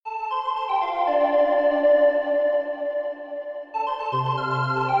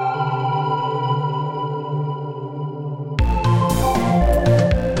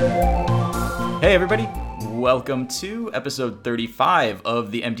Hey everybody, welcome to episode 35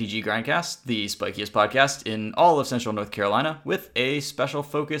 of the MTG Grindcast, the spikiest podcast in all of Central North Carolina, with a special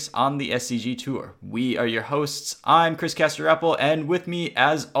focus on the SCG Tour. We are your hosts. I'm Chris Caster-Apple, and with me,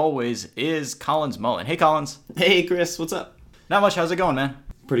 as always, is Collins Mullen. Hey Collins. Hey Chris, what's up? Not much, how's it going, man?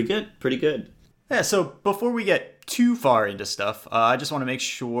 Pretty good. Yeah, so before we get too far into stuff, I just want to make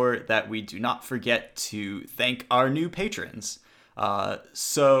sure that we do not forget to thank our new patrons.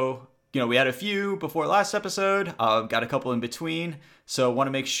 We had a few before last episode, got a couple in between, so want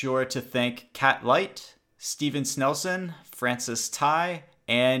to make sure to thank Kat Light, Steven Snelson, Francis Ty,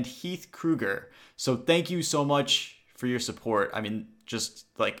 and Heath Kruger. So thank you so much for your support. I mean,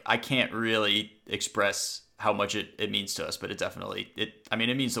 I can't really express how much it means to us, but it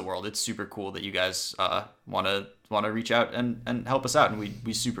means the world. It's super cool that you guys want to reach out and help us out, and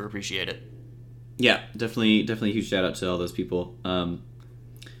we super appreciate it. Yeah, definitely a huge shout out to all those people.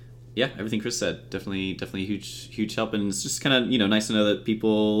 Yeah, everything Chris said, definitely a huge help, and it's just kind of nice to know that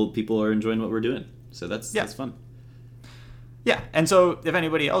people are enjoying what we're doing. So that's fun. Yeah, and so if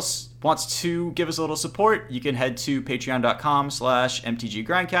anybody else wants to give us a little support, you can head to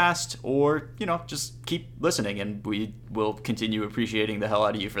patreon.com/mtggrindcast, or just keep listening, and we will continue appreciating the hell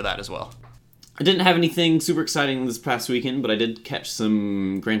out of you for that as well. I didn't have anything super exciting this past weekend, but I did catch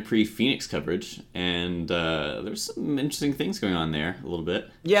some Grand Prix Phoenix coverage, and there's some interesting things going on there a little bit.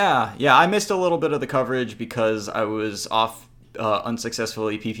 Yeah, I missed a little bit of the coverage because I was off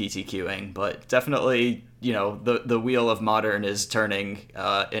unsuccessfully PPTQing, but definitely, the wheel of Modern is turning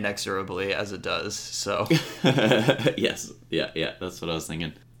inexorably as it does, so. Yes, yeah, that's what I was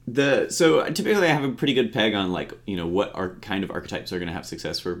thinking. So typically I have a pretty good peg on what kind of archetypes are going to have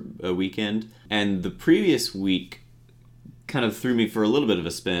success for a weekend, and the previous week kind of threw me for a little bit of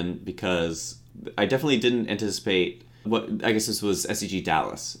a spin because I definitely didn't anticipate I guess this was SCG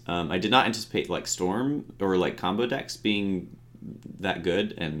Dallas. I did not anticipate Storm or combo decks being that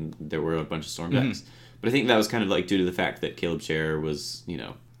good, and there were a bunch of Storm decks, but I think that was kind of due to the fact that Caleb Scher was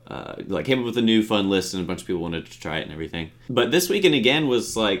came up with a new fun list and a bunch of people wanted to try it and everything. But this weekend again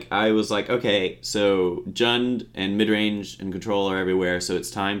was okay, so Jund and midrange and control are everywhere, so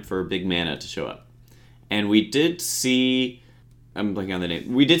it's time for big mana to show up. And we did see, I'm blanking on the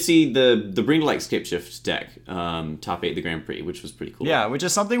name, we did see the Bring to Light Scapeshift deck top 8 the Grand Prix, which was pretty cool. Yeah, which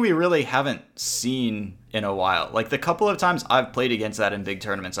is something we really haven't seen in a while. The couple of times I've played against that in big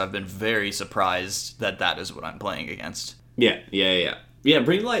tournaments, I've been very surprised that is what I'm playing against. Yeah. Yeah,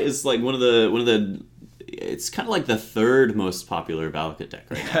 Bring to Light is one of the. It's kind of the third most popular Valakut deck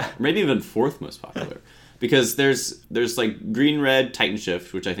right now, maybe even fourth most popular, because there's Green-Red Titan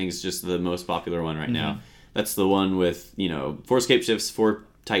Shift, which I think is just the most popular one right now. That's the one with 4 Scape Shifts, 4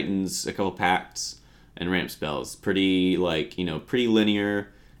 Titans, a couple Pacts, and ramp spells. Pretty pretty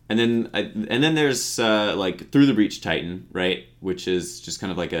linear. And then there's Through the Breach Titan, right, which is just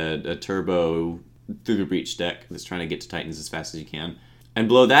kind of a turbo Through the Breach deck that's trying to get to Titans as fast as you can. And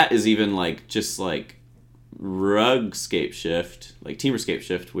below that is even Rug Scape Shift, Teamer Scape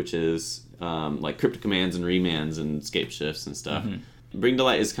Shift, which is Cryptic Commands and Remands and Scape Shifts and stuff. Bring to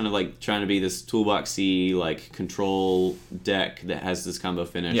Light is kind of trying to be this toolboxy control deck that has this combo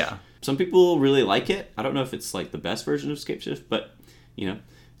finish. Yeah. Some people really like it. I don't know if it's the best version of Scape Shift, but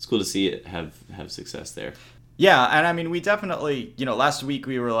it's cool to see it have success there. Yeah, and I mean we definitely last week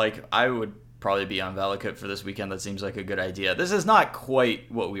we were I would probably be on Valakut for this weekend. That seems like a good idea. This is not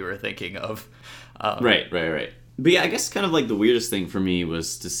quite what we were thinking of. Right. But yeah, I guess kind of the weirdest thing for me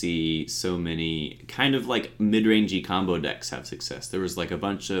was to see so many kind of mid-rangey combo decks have success. There was a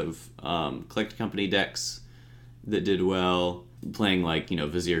bunch of Collected Company decks that did well, playing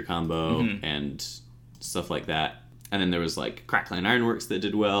Vizier combo and stuff like that. And then there was Crackling Ironworks that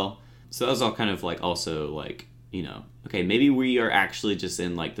did well. So that was all kind of also okay, maybe we are actually just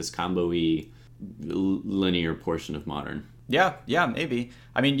in this combo-y linear portion of Modern. Yeah, maybe.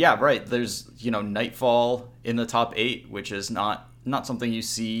 I mean, yeah, right. There's, Nightfall in the top 8, which is not something you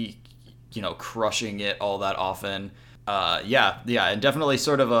see, crushing it all that often. Yeah, and definitely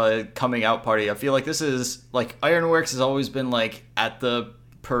sort of a coming out party. I feel this is, Ironworks has always been, at the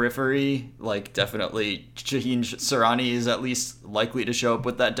periphery. Definitely Shaheen Sarani is at least likely to show up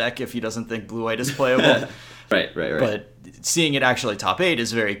with that deck if he doesn't think Blue-White is playable. Right. But seeing it actually top 8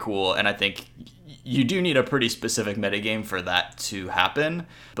 is very cool, and I think you do need a pretty specific metagame for that to happen.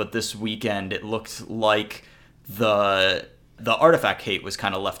 But this weekend, it looked like the artifact hate was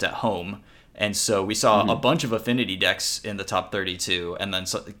kind of left at home, And so we saw a bunch of affinity decks in the top 32. And then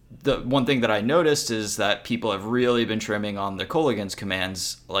the one thing that I noticed is that people have really been trimming on their Kolaghan's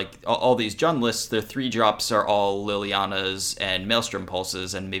commands. Like all these Jund lists, their 3-drops are all Liliana's and Maelstrom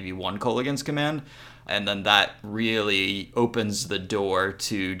Pulses and maybe one Kolaghan's command. And then that really opens the door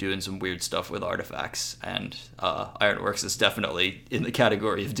to doing some weird stuff with artifacts. And Ironworks is definitely in the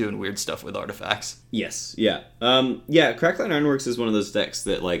category of doing weird stuff with artifacts. Yes, yeah. Crackline Ironworks is one of those decks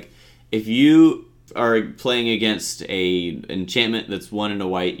that, like, if you are playing against a enchantment that's 1 and a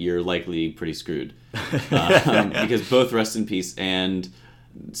white, you're likely pretty screwed. Because both Rest in Peace and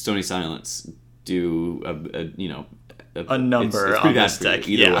Stony Silence do a number it's on this deck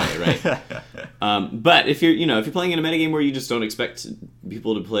either way, right? But if you're playing in a metagame where you just don't expect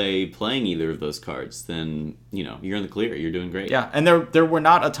people to playing either of those cards, then you're in the clear. You're doing great. Yeah, and there were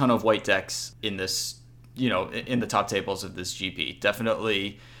not a ton of white decks in this, in the top tables of this GP.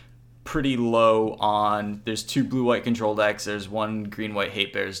 Definitely pretty low on. There's 2 blue-white control decks. There's 1 green-white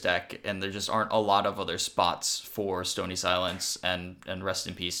Hate Bears deck, and there just aren't a lot of other spots for Stony Silence and Rest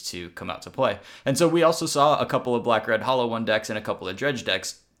in Peace to come out to play. And so we also saw a couple of black-red Hollow One decks and a couple of Dredge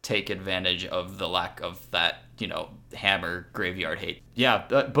decks take advantage of the lack of that, hammer graveyard hate. Yeah,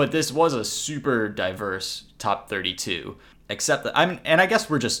 but this was a super diverse top 32. Except that I guess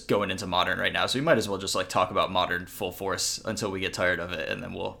we're just going into Modern right now, so we might as well just talk about Modern full force until we get tired of it, and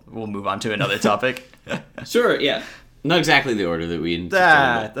then we'll move on to another topic. Sure, yeah. Not exactly the order that we intended.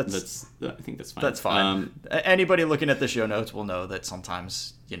 I think that's fine. That's fine. Anybody looking at the show notes will know that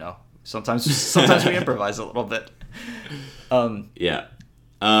sometimes we improvise a little bit. Yeah.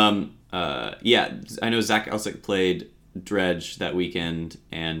 I know Zach Elsick played Dredge that weekend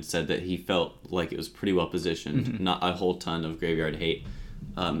and said that he felt like it was pretty well positioned, not a whole ton of graveyard hate.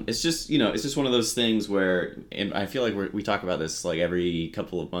 It's just one of those things where, and I feel like we talk about this like every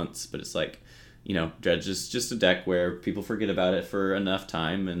couple of months, but it's like, Dredge is just a deck where people forget about it for enough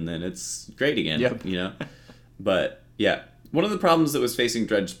time and then it's great again. Yep. But yeah, one of the problems that was facing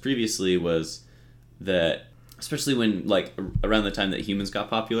Dredge previously was that, especially when around the time that humans got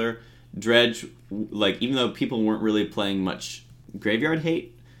popular, Dredge, even though people weren't really playing much graveyard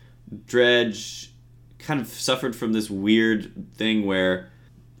hate, Dredge kind of suffered from this weird thing where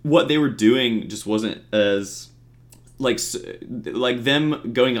what they were doing just wasn't as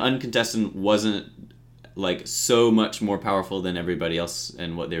them going uncontested wasn't so much more powerful than everybody else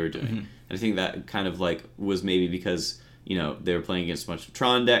and what they were doing. And I think that kind of was maybe because they were playing against a bunch of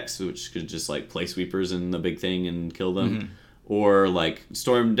Tron decks, which could just play sweepers in the big thing and kill them. Or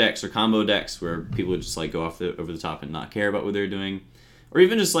storm decks or combo decks where people would just go over the top and not care about what they're doing. Or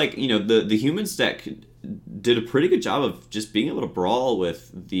even just the humans deck did a pretty good job of just being able to brawl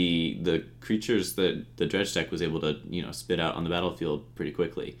with the creatures that the Dredge deck was able to spit out on the battlefield pretty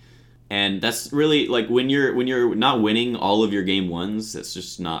quickly. And that's really when you're not winning all of your game ones, that's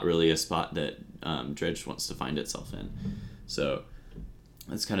just not really a spot that Dredge wants to find itself in. So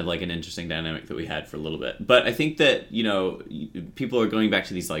that's kind of an interesting dynamic that we had for a little bit. But I think that, people are going back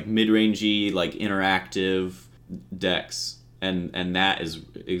to these mid-rangey, interactive decks, and that is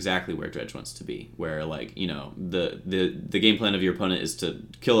exactly where Dredge wants to be. Where the game plan of your opponent is to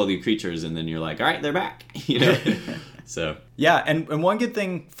kill all the creatures, and then you're all right, they're back. So yeah, and one good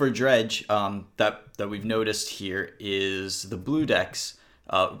thing for Dredge that we've noticed here is the blue decks.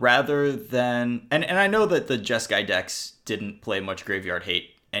 Rather than... And I know that the Jeskai decks didn't play much graveyard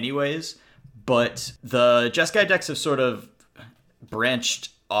hate anyways, but the Jeskai decks have sort of branched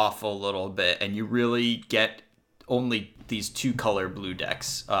off a little bit, and you really get only these 2-color blue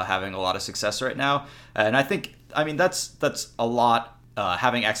decks having a lot of success right now. And I think, that's a lot...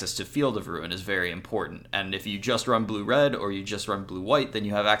 having access to Field of Ruin is very important. And if you just run blue-red or you just run blue-white, then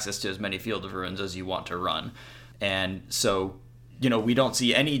you have access to as many Field of Ruins as you want to run. And so... we don't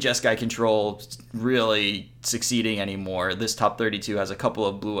see any Jeskai control really succeeding anymore. This top 32 has a couple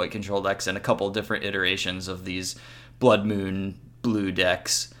of blue-white control decks and a couple of different iterations of these Blood Moon blue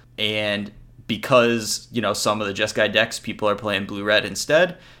decks. And because, some of the Jeskai decks, people are playing blue-red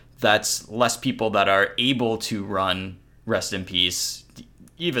instead, that's less people that are able to run Rest in Peace,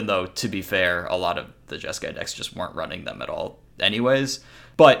 even though, to be fair, a lot of the Jeskai decks just weren't running them at all anyways.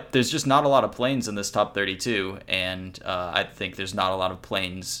 But there's just not a lot of planes in this top 32, and I think there's not a lot of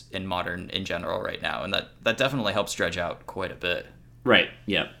planes in Modern in general right now, and that definitely helps Dredge out quite a bit. Right,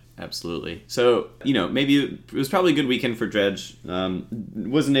 yeah, absolutely. So, maybe it was probably a good weekend for Dredge.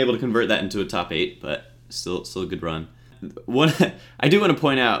 Wasn't able to convert that into a top 8, but still a good run. I do want to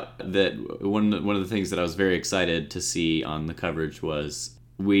point out that one of the things that I was very excited to see on the coverage was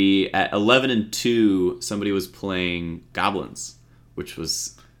at 11-2, somebody was playing Goblins, which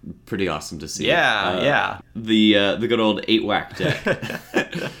was pretty awesome to see. Yeah. The good old 8-whack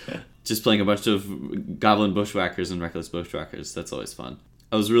deck. Just playing a bunch of Goblin Bushwhackers and Reckless Bushwhackers. That's always fun.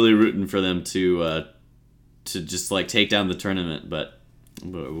 I was really rooting for them to just like take down the tournament, but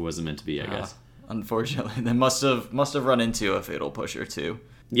it wasn't meant to be, I guess. Unfortunately, they must have run into a Fatal Push or two.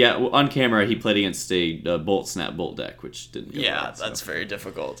 Yeah, well, on camera he played against a Bolt Snap Bolt deck, which didn't go well, so. That's very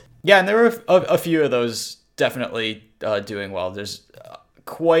difficult. Yeah, and there were a few of those definitely doing well. There's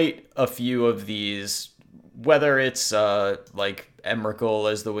quite a few of these, whether it's like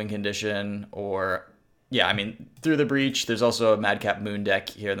Emrakul as the win condition, or Through the Breach. There's also a Madcap Moon deck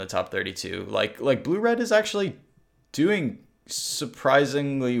here in the top 32. Like Blue Red is actually doing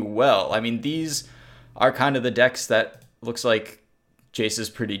surprisingly well. I mean, these are kind of the decks that looks like Jace is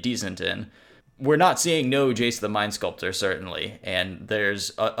pretty decent in. We're not seeing no Jace the Mind Sculptor, certainly, and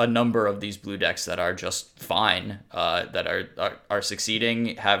there's a number of these blue decks that are just fine, that are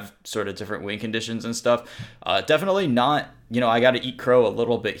succeeding, have sort of different win conditions and stuff. Definitely not, I got to eat crow a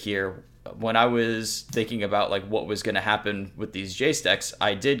little bit here. When I was thinking about like what was going to happen with these Jace decks,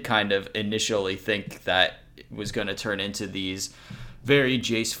 I did kind of initially think that it was going to turn into these very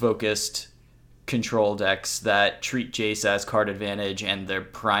Jace-focused control decks that treat Jace as card advantage and their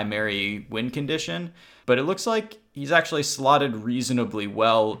primary win condition. But it looks like he's actually slotted reasonably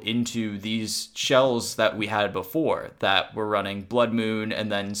well into these shells that we had before that were running Blood Moon and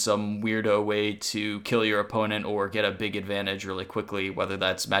then some weirdo way to kill your opponent or get a big advantage really quickly, whether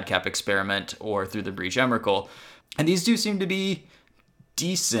that's Madcap Experiment or Through the Breach Emrakul. And these do seem to be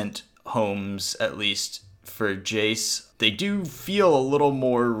decent homes, at least for Jace. They do feel a little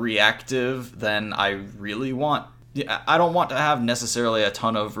more reactive than I really want. I don't want to have necessarily a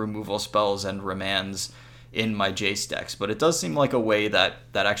ton of removal spells and remands in my Jace decks, but it does seem like a way that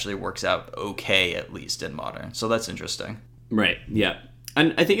actually works out okay, at least in Modern. So that's interesting. Right, yeah.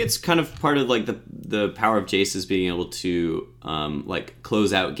 And I think it's kind of part of like the power of Jace is being able to like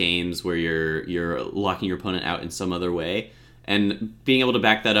close out games where you're locking your opponent out in some other way, and being able to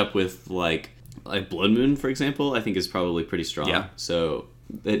back that up with like Blood Moon, for example, I think is probably pretty strong. Yeah. So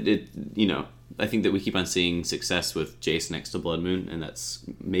I think that we keep on seeing success with Jace next to Blood Moon, and that's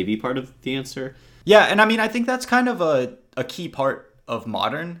maybe part of the answer. Yeah, and I mean, I think that's kind of a key part of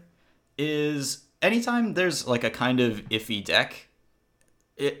Modern, is anytime there's like a kind of iffy deck,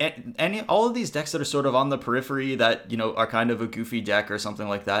 all of these decks that are sort of on the periphery that, are kind of a goofy deck or something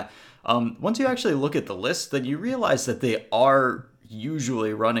like that, once you actually look at the list, then you realize that they are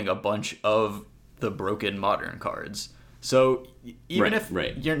usually running a bunch of the broken Modern cards. So even if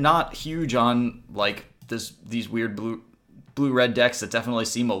you're not huge on like these weird blue-red decks that definitely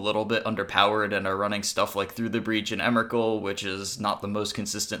seem a little bit underpowered and are running stuff like Through the Breach and Emrakul, which is not the most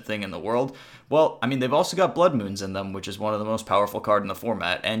consistent thing in the world. Well, I mean, they've also got Blood Moons in them, which is one of the most powerful card in the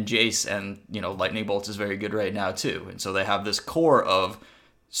format, and Jace, and, Lightning Bolt is very good right now, too. And so they have this core of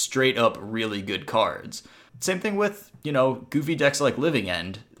straight-up really good cards. Same thing with, goofy decks like Living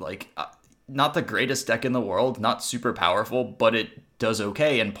End. Like, not the greatest deck in the world, not super powerful, but it does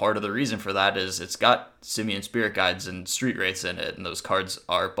okay, and part of the reason for that is it's got Simian Spirit Guides and Street Wraiths in it, and those cards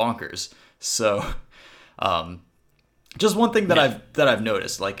are bonkers. So, just one thing that I've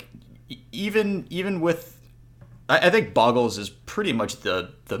noticed, like even with, I think Boggles is pretty much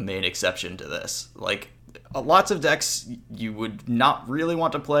the main exception to this. Like, lots of decks you would not really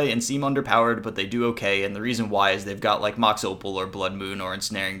want to play and seem underpowered, but they do okay, and the reason why is they've got like Mox Opal or Blood Moon or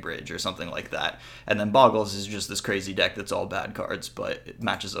Ensnaring Bridge or something like that. And then Boggles is just this crazy deck that's all bad cards, but it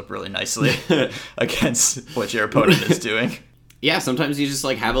matches up really nicely against what your opponent is doing. Yeah, sometimes you just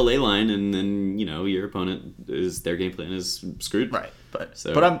like have a Leyline, and then your opponent their game plan is screwed. Right,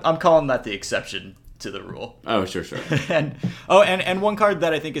 but I'm calling that the exception to the rule. Oh, sure. and one card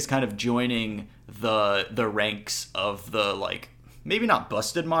that I think is kind of joining the ranks of the, like, maybe not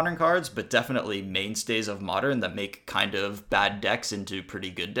busted Modern cards, but definitely mainstays of Modern that make kind of bad decks into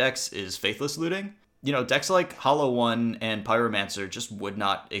pretty good decks is Faithless Looting. Decks like Hollow One and Pyromancer just would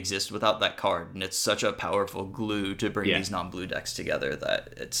not exist without that card, and it's such a powerful glue to bring these non-blue decks together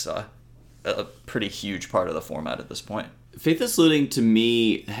that it's a pretty huge part of the format at this point. Faithless Looting, to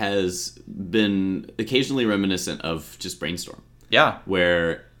me, has been occasionally reminiscent of just Brainstorm. Yeah.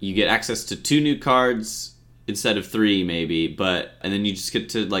 Where you get access to 2 new cards instead of 3, maybe, and then you just get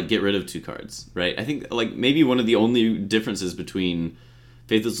to, like, get rid of 2 cards, right? I think, like, maybe one of the only differences between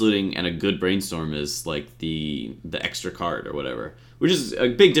Faithless Looting and a good Brainstorm is, like, the extra card or whatever, which is a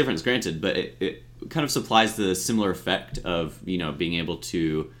big difference, granted, but it kind of supplies the similar effect of, being able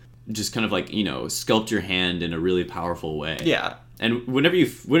to just kind of like, sculpt your hand in a really powerful way. Yeah. And whenever you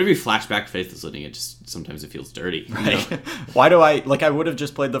flash back Faithless Looting, it just sometimes it feels dirty. Right. Why do I would have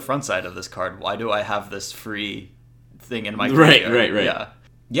just played the front side of this card. Why do I have this free thing in my graveyard? Right. Yeah.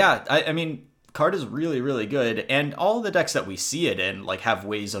 Yeah, I mean, card is really, really good, and all the decks that we see it in like have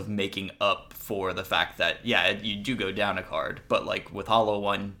ways of making up for the fact that you do go down a card, but like with Hollow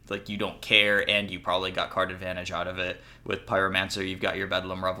One, like you don't care, and you probably got card advantage out of it. With Pyromancer, you've got your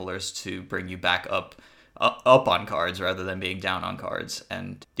Bedlam Revelers to bring you back up on cards rather than being down on cards,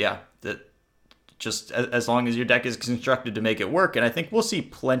 and that just as long as your deck is constructed to make it work. And I think we'll see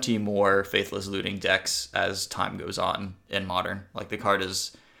plenty more Faithless Looting decks as time goes on in Modern. Like the card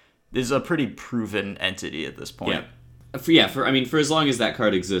is a pretty proven entity at this point. For as long as that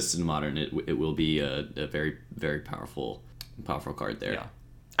card exists in Modern, it will be a very, very powerful card there. Yeah.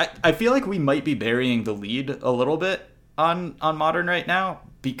 I feel like we might be burying the lead a little bit on Modern right now,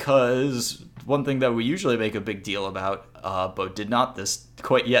 because one thing that we usually make a big deal about, but did not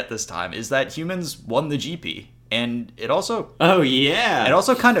quite yet this time, is that Humans won the GP. And it also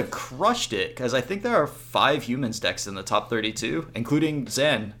kind of crushed it, because I think there are 5 Humans decks in the top 32, including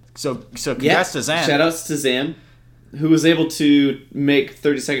Zan. So congrats to Zan. Shoutouts to Zan, who was able to make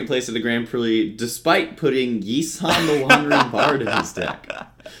 32nd place at the Grand Prix despite putting Yisan the Wandering Bard in his deck.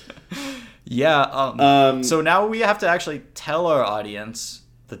 Yeah. So now we have to actually tell our audience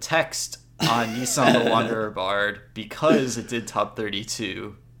the text on Yisan the Wanderer Bard, because it did top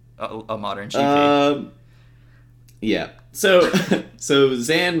 32 a Modern GP. Yeah. So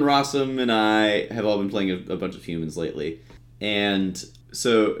Zan, Rossum, and I have all been playing a bunch of Humans lately, and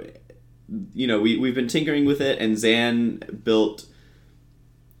so we've been tinkering with it, and Zan built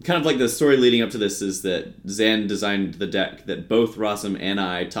kind of like the story leading up to this is that Zan designed the deck that both Rossum and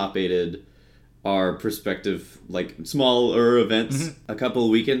I top-aided our prospective like smaller events a couple of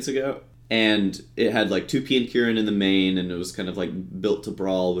weekends ago. And it had like 2 P and Kieran in the main, and it was kind of like built to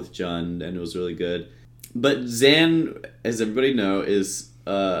brawl with Jund, and it was really good. But Zan, as everybody know, is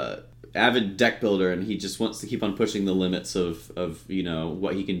avid deck builder, and he just wants to keep on pushing the limits of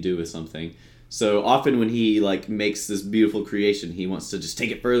what he can do with something. So often when he like makes this beautiful creation, he wants to just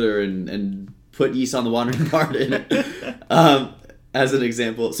take it further and put Yisan the Wandering Bard in it. As an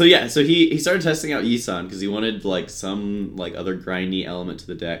example. So he started testing out Yisan because he wanted like some like other grindy element to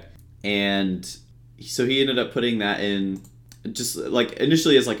the deck. And so he ended up putting that in just like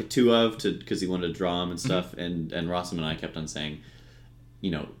initially as like a 2 because he wanted to draw him and stuff. And Rossum and I kept on saying,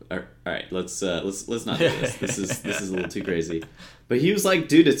 all right, let's not do this. This is a little too crazy. But he was like,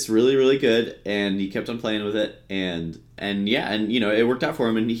 dude, it's really, really good, and he kept on playing with it, and it worked out for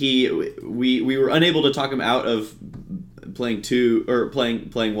him. And we were unable to talk him out of playing 2 or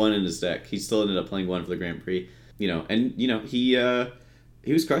playing 1 in his deck. He still ended up playing 1 for the Grand Prix.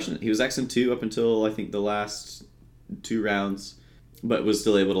 He was crushing it. He was XM2 up until I think the last 2 rounds, but was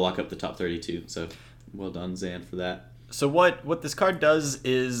still able to lock up the top 32. So well done, Zan, for that. So what this card does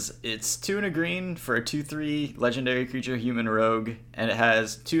is it's 2 and a green for a 2/3 legendary creature human rogue, and it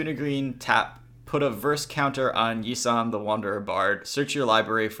has 2 and a green tap. Put a verse counter on Yisan the Wanderer Bard. Search your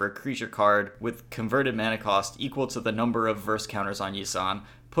library for a creature card with converted mana cost equal to the number of verse counters on Yisan.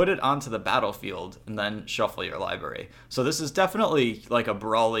 Put it onto the battlefield, and then shuffle your library. So this is definitely like a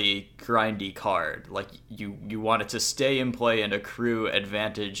brawly, grindy card. Like you want it to stay in play and accrue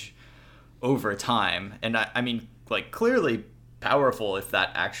advantage over time. And I mean, like clearly powerful if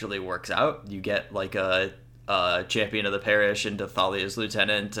that actually works out. You get like a Champion of the Parish into Thalia's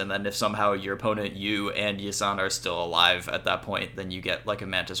Lieutenant, and then if somehow your opponent, you and Yisan are still alive at that point, then you get like a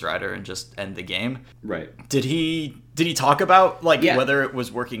Mantis Rider and just end the game. Right. Did he talk about whether it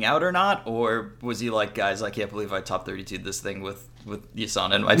was working out or not, or was he like, guys, I can't believe I top 32'd this thing with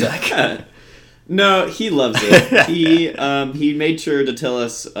Yisan in my deck? No, he loves it. He made sure to tell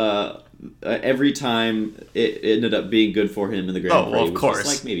us every time it ended up being good for him in the Grand Prix. Well, of course.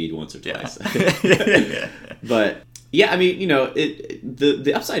 Like maybe once or twice. Yeah. But yeah, I mean,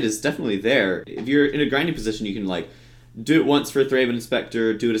 the upside is definitely there. If you're in a grinding position, you can like do it once for a Thraben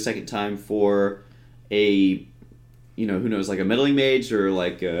Inspector, do it a second time for a who knows, like a Meddling Mage or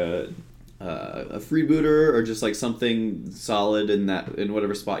like a Freebooter, or just like something solid in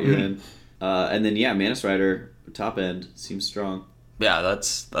whatever spot you're in. And then Mantis Rider top end seems strong. Yeah,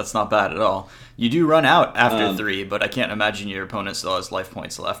 that's not bad at all. You do run out after 3, but I can't imagine your opponent still has life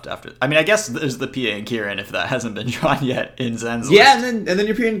points left after. I mean, I guess there's the PA and Kieran if that hasn't been drawn yet in Zen's list. Yeah, and then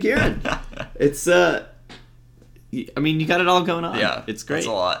your PA and Kieran. It's I mean, you got it all going on. Yeah, it's great. It's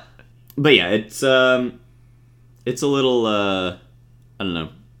a lot. But yeah, it's a little I don't know.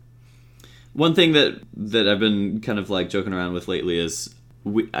 One thing that I've been kind of like joking around with lately is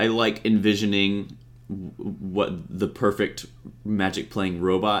I like envisioning what the perfect Magic playing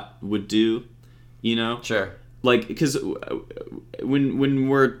robot would do, you know? Sure. Like, because when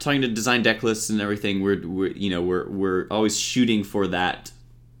we're trying to design deck lists and everything, we're always shooting for that,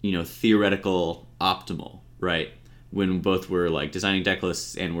 theoretical optimal, right? When both we're like designing deck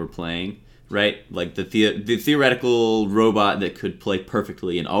lists and we're playing, right? Like the theoretical robot that could play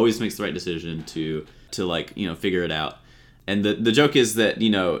perfectly and always makes the right decision to figure it out. And the joke is that,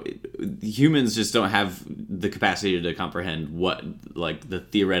 humans just don't have the capacity to comprehend what, like, the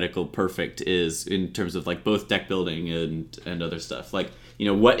theoretical perfect is in terms of, like, both deck building and other stuff. Like,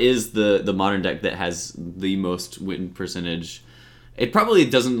 what is the modern deck that has the most win percentage? It probably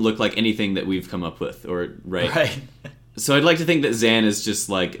doesn't look like anything that we've come up with, right? Right. So I'd like to think that Zan is just,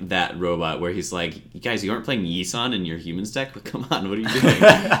 like, that robot where he's like, you guys, you aren't playing Yisan in your humans deck? But come on, what are you doing?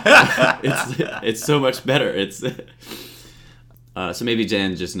 It's so much better. So maybe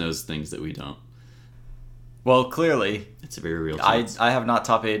Jan just knows things that we don't. Well, clearly, it's a very real chance. I have not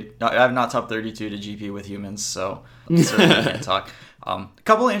top 32 to GP with humans, so I certainly can't talk. A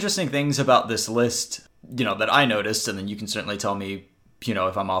couple of interesting things about this list, that I noticed, and then you can certainly tell me,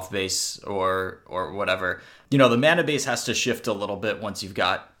 if I'm off base or whatever. The mana base has to shift a little bit once you've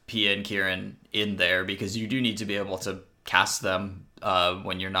got Pia and Kieran in there, because you do need to be able to cast them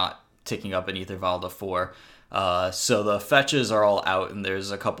when you're not ticking up an Aether Vial to 4. So the fetches are all out, and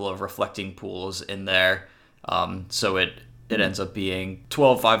there's a couple of reflecting pools in there. So it ends up being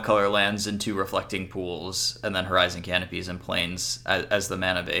 12 5-color lands and 2 reflecting pools, and then Horizon Canopies and Plains as the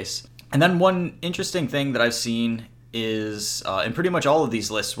mana base. And then one interesting thing that I've seen is, in pretty much all of these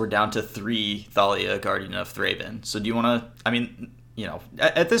lists, we're down to 3 Thalia, Guardian of Thraben. So do you want to,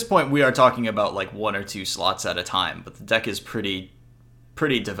 at this point we are talking about like 1 or 2 slots at a time, but the deck is pretty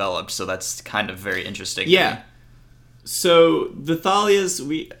developed, so that's kind of very interesting. Yeah. So the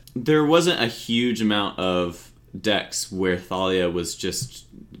Thalias, there wasn't a huge amount of decks where Thalia was just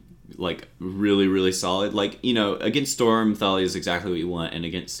like really, really solid. Like, against Storm, Thalia is exactly what you want, and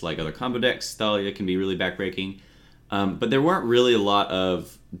against like other combo decks, Thalia can be really backbreaking. But there weren't really a lot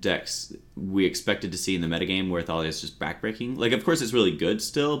of decks we expected to see in the metagame where Thalia is just backbreaking. Like, of course, it's really good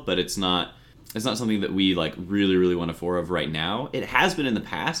still, but it's not something that we like really, really want to 4 of right now. It has been in the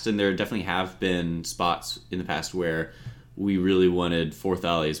past, and there definitely have been spots in the past where we really wanted 4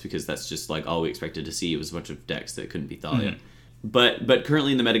 Thalias because that's just like all we expected to see. It was a bunch of decks that couldn't be Thalia. Mm-hmm. But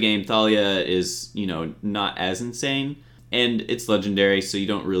currently in the metagame, Thalia is, not as insane, and it's legendary, so you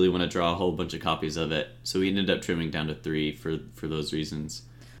don't really want to draw a whole bunch of copies of it. So we ended up trimming down to 3 for those reasons.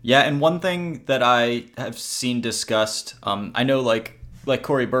 Yeah, and one thing that I have seen discussed, I know like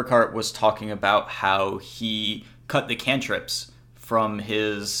Corey Burkhart was talking about how he cut the cantrips from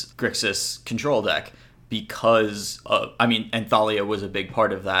his Grixis control deck because, and Thalia was a big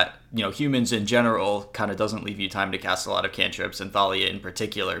part of that. Humans in general kind of doesn't leave you time to cast a lot of cantrips, and Thalia in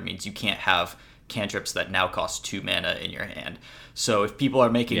particular means you can't have cantrips that now cost 2 mana in your hand. So if people are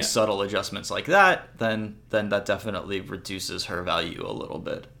making subtle adjustments like that, then that definitely reduces her value a little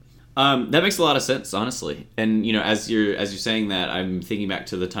bit. That makes a lot of sense, honestly. And as you're saying that, I'm thinking back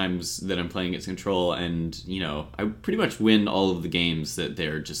to the times that I'm playing its control, and I pretty much win all of the games that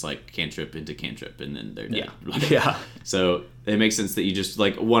they're just like cantrip into cantrip, and then they're dead. Yeah. So it makes sense that you just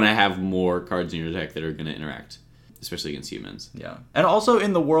like want to have more cards in your deck that are going to interact, especially against humans. Yeah, and also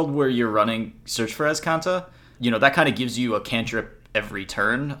in the world where you're running Search for Azcanta, that kind of gives you a cantrip every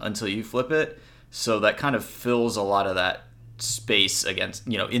turn until you flip it. So that kind of fills a lot of that space against,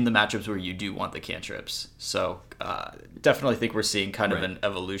 in the matchups where you do want the cantrips. So definitely think we're seeing kind of an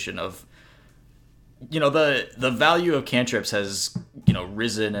evolution of, the value of cantrips has,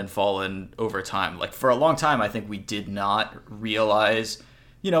 risen and fallen over time. Like for a long time, I think we did not realize,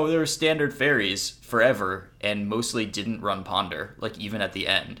 there were standard fairies forever and mostly didn't run Ponder, like even at the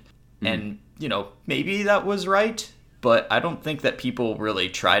end. Mm-hmm. And, maybe that was right, but I don't think that people really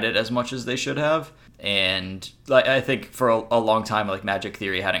tried it as much as they should have. And I think for a long time, like Magic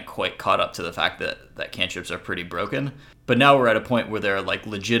Theory hadn't quite caught up to the fact that cantrips are pretty broken. But now we're at a point where there are like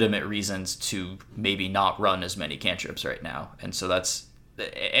legitimate reasons to maybe not run as many cantrips right now. And so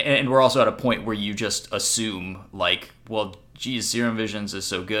and we're also at a point where you just assume like, well, geez, Serum Visions is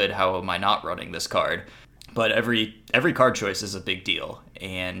so good. How am I not running this card? But every card choice is a big deal.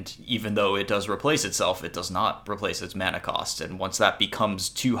 And even though it does replace itself, it does not replace its mana cost. And once that becomes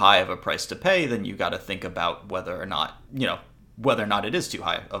too high of a price to pay, then you got to think about whether or not it is too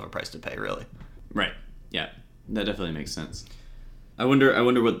high of a price to pay, really. Right. Yeah, that definitely makes sense. I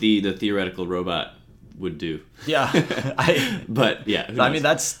wonder what the theoretical robot would do. Yeah. But yeah, I mean,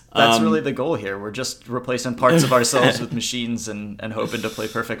 that's really the goal here. We're just replacing parts of ourselves with machines and hoping to play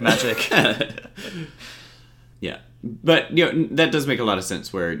perfect Magic. Yeah, but that does make a lot of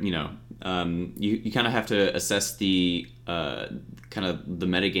sense. Where you kind of have to assess the kind of the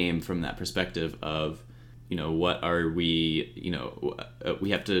metagame from that perspective of what are we we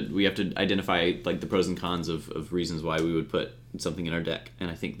have to identify like the pros and cons of reasons why we would put something in our deck, and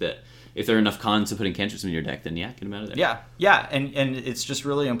I think that if there are enough cons to putting cantrips in your deck, then get them out of there. Yeah, and it's just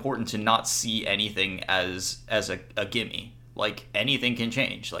really important to not see anything as a gimme. Like, anything can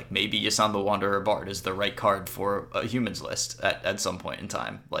change. Like, maybe Yasan the Wanderer Bard is the right card for a humans list at some point in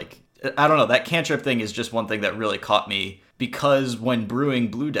time. Like, I don't know, that cantrip thing is just one thing that really caught me, because when brewing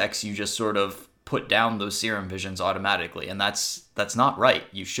blue decks, you just sort of put down those Serum Visions automatically, and that's not right.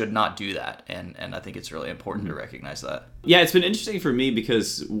 You should not do that, and I think it's really important to recognize that. Yeah, it's been interesting for me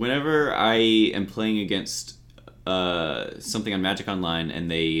because whenever I am playing against something on Magic Online and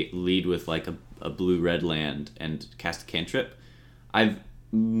they lead with like a blue-red land and cast a cantrip, I've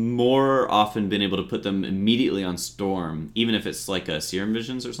more often been able to put them immediately on Storm, even if it's like a Serum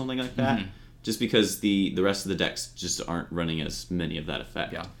Visions or something like that, just because the rest of the decks just aren't running as many of that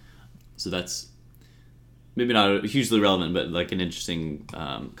effect. Yeah. So that's maybe not hugely relevant, but like an interesting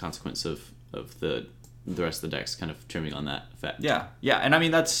consequence of the rest of the decks kind of trimming on that effect. Yeah, and I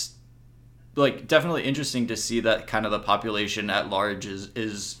mean, that's like definitely interesting to see that kind of the population at large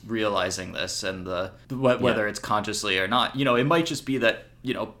is realizing this, and whether it's consciously or not. It might just be that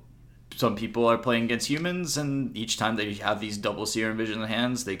some people are playing against humans, and each time they have these double Serum Vision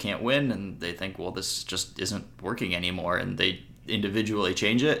hands, they can't win, and they think, well, this just isn't working anymore, and they individually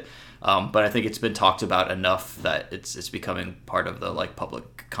change it. But I think it's been talked about enough that it's becoming part of the like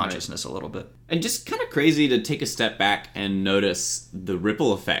public consciousness a little bit. And just kind of crazy to take a step back and notice the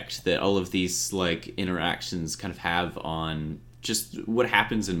ripple effect that all of these like interactions kind of have on just what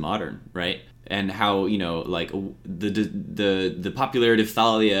happens in Modern, right? And how like the popularity of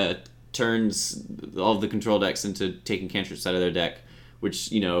Thalia turns all of the control decks into taking cantrips out of their deck, which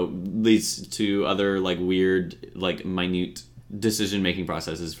leads to other like weird like minute decision-making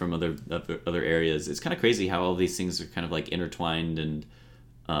processes from other areas. It's kind of crazy how all these things are kind of like intertwined and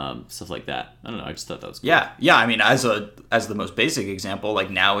stuff like that. I don't know. I just thought that was cool. Yeah. I mean, as the most basic example, like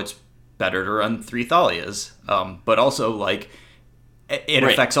now it's better to run 3 Thalias, but also like it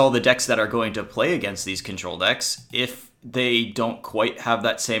affects all the decks that are going to play against these control decks if they don't quite have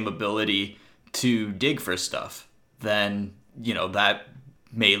that same ability to dig for stuff. Then that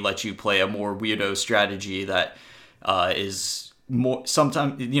may let you play a more weirdo strategy that is more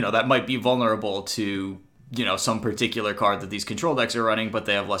sometimes that might be vulnerable to some particular card that these control decks are running, but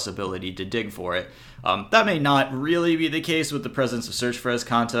they have less ability to dig for it. That may not really be the case with the presence of Search for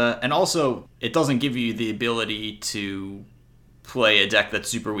Azcanta, and also it doesn't give you the ability to play a deck that's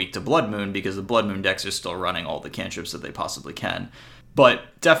super weak to Blood Moon, because the Blood Moon decks are still running all the cantrips that they possibly can.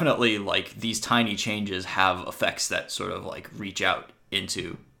 But definitely, like, these tiny changes have effects that sort of like reach out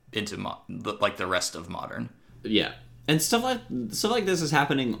into like the rest of Modern. Yeah. And stuff like this is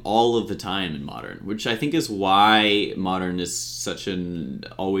happening all of the time in Modern, which I think is why Modern is such an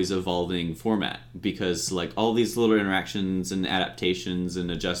always evolving format, because like all these little interactions and adaptations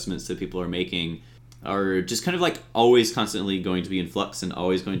and adjustments that people are making are just kind of like always constantly going to be in flux and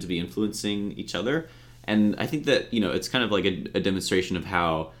always going to be influencing each other. And I think that, it's kind of like a demonstration of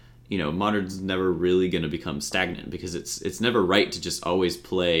how, Modern's never really going to become stagnant, because it's never right to just always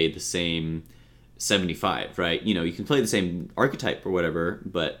play the same 75, right? You can play the same archetype or whatever,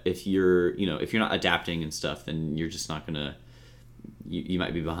 but if you're not adapting and stuff, then you're just not gonna, you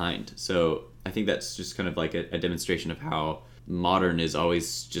might be behind. So I think that's just kind of like a demonstration of how Modern is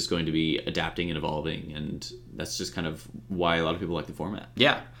always just going to be adapting and evolving, and that's just kind of why a lot of people like the format.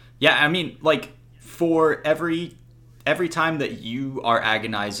 Yeah. I mean, like, for every time that you are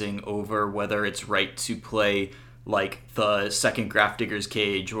agonizing over whether it's right to play like the second Grafdigger's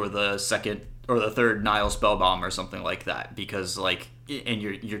Cage or the second or the third Nile Spellbomb or something like that, because like, and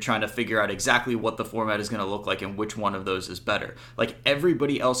you're trying to figure out exactly what the format is going to look like and which one of those is better. Like,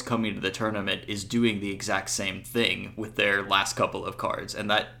 everybody else coming to the tournament is doing the exact same thing with their last couple of cards, and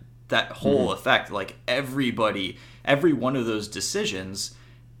that whole effect, like every one of those decisions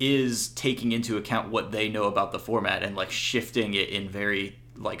is taking into account what they know about the format and like shifting it in very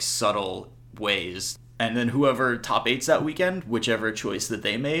like subtle ways. And then whoever top 8s that weekend, whichever choice that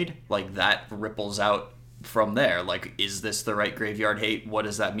they made, like that ripples out from there. Like, is this the right Graveyard Hate? What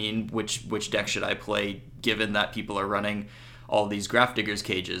does that mean? Which deck should I play, given that people are running all these Grafdigger's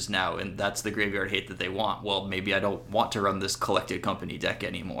Cages now, and that's the Graveyard Hate that they want? Well, maybe I don't want to run this Collected Company deck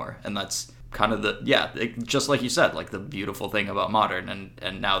anymore. And that's kind of just like you said, like the beautiful thing about Modern,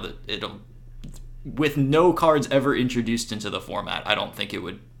 and now that it'll, with no cards ever introduced into the format, I don't think it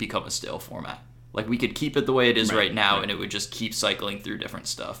would become a stale format. Like, we could keep it the way it is right now, and it would just keep cycling through different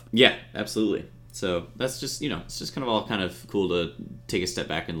stuff. Yeah, absolutely. So that's just, it's just kind of all kind of cool to take a step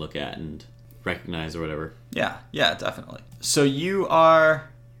back and look at and recognize or whatever. Yeah, definitely. So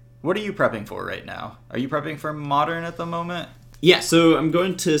what are you prepping for right now? Are you prepping for Modern at the moment? Yeah, so I'm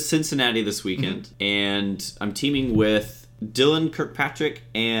going to Cincinnati this weekend, and I'm teaming with Dylan Kirkpatrick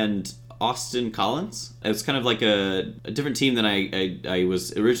and Austin Collins. It's kind of like a different team than I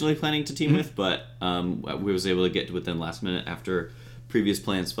was originally planning to team with, but we was able to get with them last minute after previous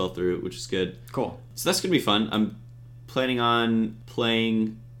plans fell through, which is good. Cool. So that's going to be fun. I'm planning on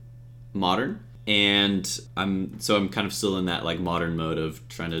playing Modern, and I'm kind of still in that like Modern mode of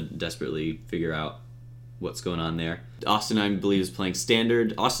trying to desperately figure out what's going on there. Austin, I believe, is playing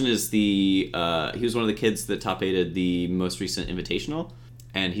Standard. Austin is he was one of the kids that top 8'd the most recent Invitational,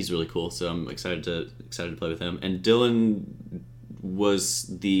 and he's really cool, so I'm excited to play with him. And Dylan was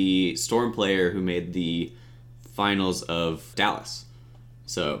the Storm player who made the finals of Dallas.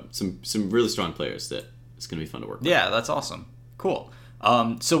 So some really strong players that it's going to be fun to work with. Yeah, that's awesome. Cool.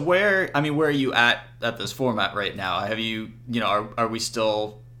 So where are you at this format right now? Have you, are we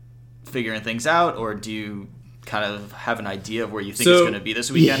still figuring things out, or do you kind of have an idea of where you think it's going to be this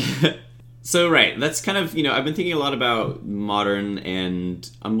weekend? Yeah. So, right, that's kind of, I've been thinking a lot about Modern, and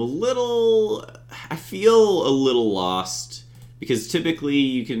I feel a little lost, because typically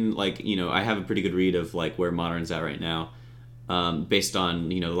you can, like, I have a pretty good read of, like, where Modern's at right now, based on,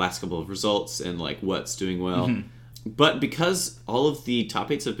 the last couple of results and, like, what's doing well. Mm-hmm. But because all of the top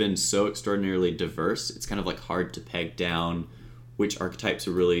 8s have been so extraordinarily diverse, it's kind of, like, hard to peg down which archetypes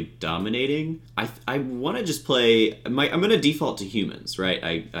are really dominating. I want to just play... I'm going to default to humans, right?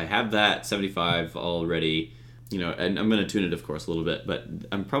 I have that 75 already, and I'm going to tune it, of course, a little bit, but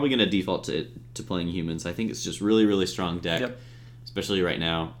I'm probably going to default to playing humans. I think it's just really, really strong deck, especially right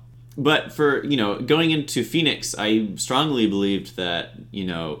now. But for, going into Phoenix, I strongly believed that,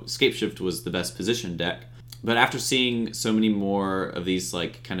 Scapeshift was the best position deck. But after seeing so many more of these,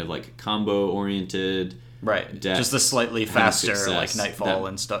 like, kind of, like, combo-oriented... Right, just the slightly faster, like Nightfall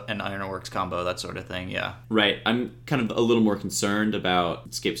and Ironworks combo, that sort of thing, yeah. Right, I'm kind of a little more concerned about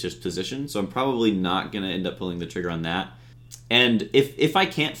Scapeshift's position, so I'm probably not going to end up pulling the trigger on that. And if I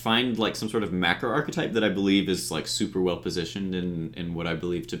can't find, like, some sort of macro archetype that I believe is, like, super well positioned in what I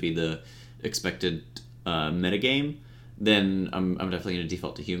believe to be the expected metagame, then I'm definitely going to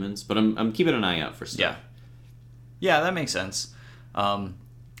default to humans. But I'm keeping an eye out for stuff. Yeah, that makes sense. I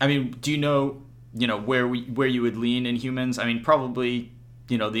mean, do you know where you would lean in humans? I mean, probably,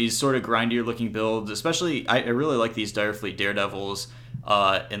 these sort of grindier looking builds, especially I really like these Direfleet Daredevils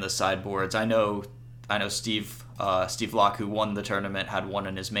in the sideboards. I know Steve Locke, who won the tournament, had one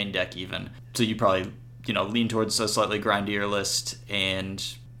in his main deck even. So you probably, lean towards a slightly grindier list and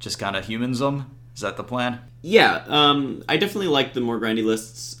just kind of humans them. Is that the plan? Yeah, I definitely like the more grindy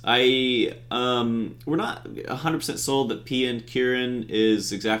lists. We're not 100% sold that Pia and Kieran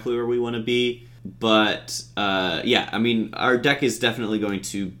is exactly where we want to be. But, yeah, I mean, our deck is definitely going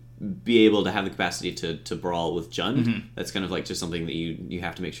to be able to have the capacity to brawl with Jund. Mm-hmm. That's kind of like just something that you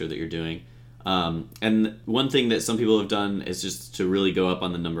have to make sure that you're doing. And one thing that some people have done is just to really go up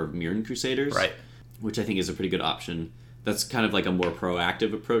on the number of Mirran Crusaders. Right. Which I think is a pretty good option. That's kind of like a more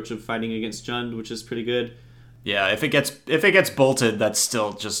proactive approach of fighting against Jund, which is pretty good. Yeah, if it gets bolted, that's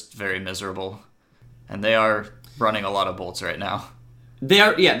still just very miserable. And they are running a lot of bolts right now. They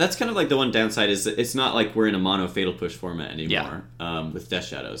are, yeah, that's kind of like the one downside is that it's not like we're in a mono Fatal Push format anymore with Death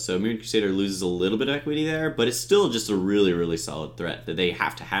Shadows. So Mirran Crusader loses a little bit of equity there, but it's still just a really, really solid threat that they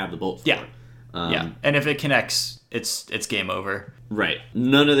have to have the bolt for. Yeah. And if it connects, it's game over. Right.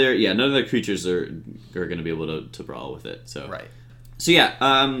 None of their creatures are going to be able to brawl with it. So right. So yeah,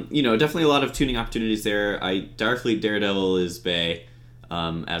 definitely a lot of tuning opportunities there. Direfleet Daredevil is Bay.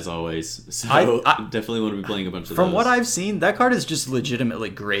 As always. So I definitely want to be playing a bunch of those. From what I've seen, that card is just legitimately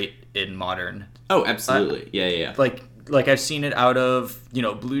great in Modern. Oh, absolutely. Yeah. Like I've seen it out of,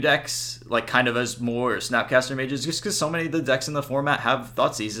 blue decks, like kind of as more Snapcaster mages, just because so many of the decks in the format have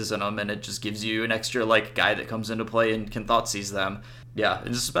Thoughtseizes in them, and it just gives you an extra, like, guy that comes into play and can Thoughtseize them. Yeah,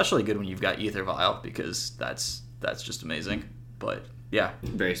 it's especially good when you've got Aether Vial, because that's just amazing. But, yeah.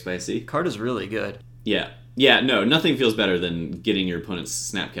 Very spicy. Card is really good. Yeah, no, nothing feels better than getting your opponent's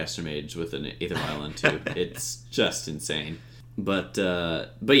Snapcaster Mage with an Aether Vial in too. It's just insane. But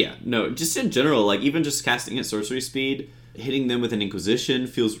yeah, no, just in general, like, even just casting at sorcery speed, Hitting them with an Inquisition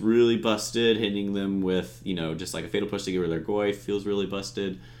feels really busted. Hitting them with, just like a Fatal Push to get rid of their Goy feels really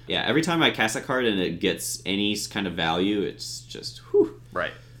busted. Yeah, every time I cast that card and it gets any kind of value, it's just, whew.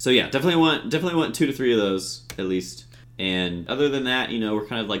 Right. So yeah, definitely want 2 to 3 of those, at least. And other than that, we're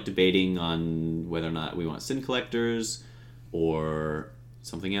kind of like debating on whether or not we want Sin Collectors or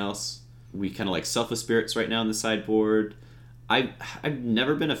something else. We kind of like Selfless Spirits right now in the sideboard. I've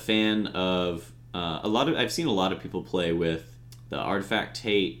never been a fan of I've seen a lot of people play with the Artifact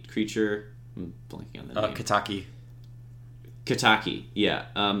Hate creature. I'm blanking on the name. Kataki. Kataki, yeah.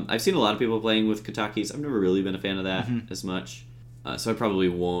 I've seen a lot of people playing with Katakis. I've never really been a fan of that as much. So I probably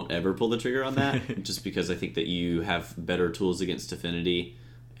won't ever pull the trigger on that, just because I think that you have better tools against Affinity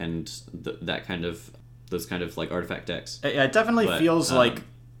and those kind of like artifact decks. It definitely feels like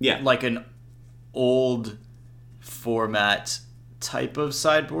an old format type of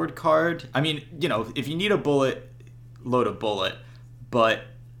sideboard card. I mean, if you need a bullet, load a bullet, but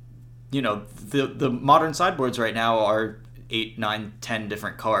the modern sideboards right now are 8, 9, 10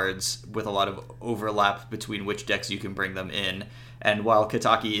 different cards with a lot of overlap between which decks you can bring them in. And while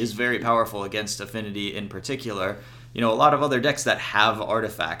Kataki is very powerful against Affinity in particular, a lot of other decks that have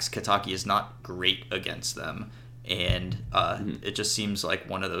artifacts, Kataki is not great against them. And it just seems like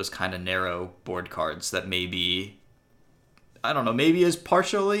one of those kind of narrow board cards that maybe is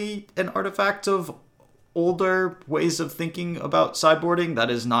partially an artifact of older ways of thinking about sideboarding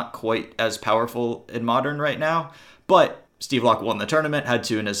that is not quite as powerful in Modern right now. But Steve Locke won the tournament, had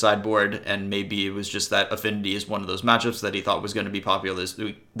 2 in his sideboard, and maybe it was just that Affinity is one of those matchups that he thought was going to be popular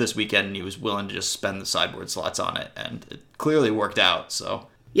this weekend, and he was willing to just spend the sideboard slots on it, and it clearly worked out, so...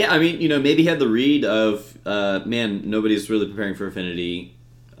 Yeah, I mean, maybe he had the read of, man, nobody's really preparing for Affinity.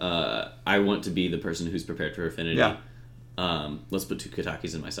 I want to be the person who's prepared for Affinity. Yeah. Let's put 2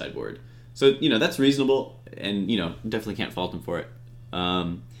 Katakis in my sideboard. So, that's reasonable, and, definitely can't fault him for it.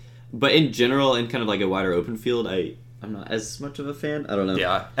 But in general, in kind of like a wider open field, I'm not as much of a fan. I don't know.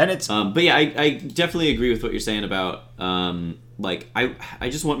 Yeah, and it's... but yeah, I definitely agree with what you're saying about, I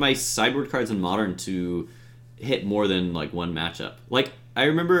just want my sideboard cards in Modern to hit more than, like, one matchup. Like, I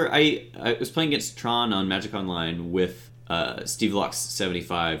remember I was playing against Tron on Magic Online with Steve Locke's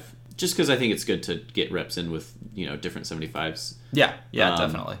 75, just because I think it's good to get reps in with, different 75s. Yeah,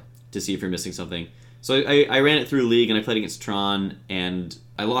 definitely. To see if you're missing something. So I ran it through League, and I played against Tron, and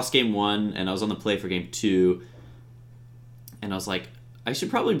I lost game 1, and I was on the play for game 2, and I was like, I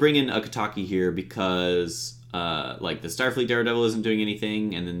should probably bring in a Kataki here because, the Starfleet Daredevil isn't doing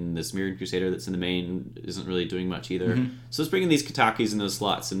anything, and then this Mirrored Crusader that's in the main isn't really doing much either. Mm-hmm. So let's bring in these Katakis in those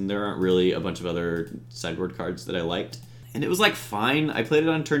slots, and there aren't really a bunch of other sideboard cards that I liked. And it was, fine. I played it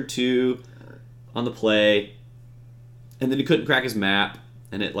on turn 2 on the play, and then he couldn't crack his map,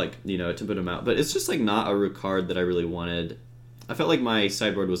 and it, it put him out. But it's just, not a card that I really wanted. I felt like my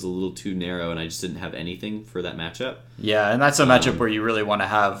sideboard was a little too narrow, and I just didn't have anything for that matchup. Yeah, and that's a matchup where you really want to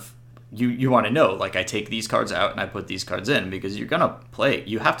have... You want to know, I take these cards out and I put these cards in, because you're going to play...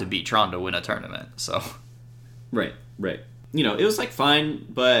 You have to beat Tron to win a tournament, so... Right. It was, fine,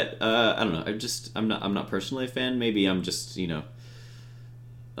 but, I don't know. I'm not personally a fan. Maybe I'm just,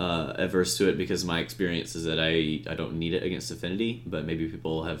 averse to it because my experience is that I don't need it against Affinity, but maybe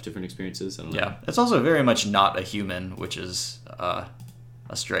people have different experiences. I don't know. Yeah, it's also very much not a human, which is a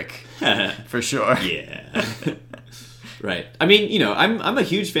strick for sure. Yeah. Right. I mean, I'm a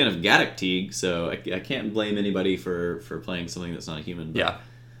huge fan of Gaddock Teague, so I can't blame anybody for playing something that's not a human. But yeah.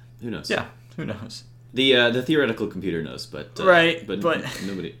 Who knows? Yeah. Who knows? The theoretical computer knows, but right, but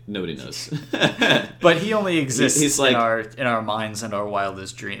nobody knows. But he only exists in our minds and our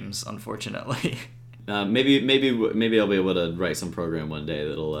wildest dreams, unfortunately. Maybe I'll be able to write some program one day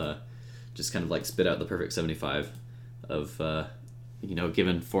that'll just kind of spit out the perfect 75 of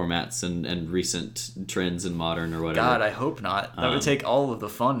given formats and recent trends in Modern or whatever. God, I hope not. That would take all of the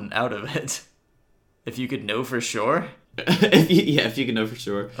fun out of it. If you could know for sure. If you could know for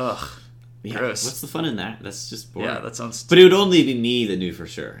sure. Ugh. Yeah, gross. What's the fun in that? That's just boring. Yeah, that sounds... But it would only be me that knew for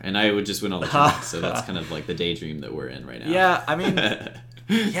sure, and I would just win all the tournaments, so that's kind of the daydream that we're in right now. Yeah, I mean...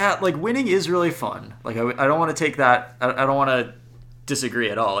 yeah, winning is really fun. I don't want to take that... I don't want to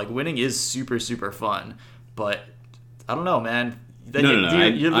disagree at all. Winning is super, super fun, but I don't know, man. Then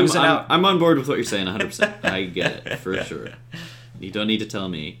you're losing out. I'm on board with what you're saying 100%. I get it, for sure. You don't need to tell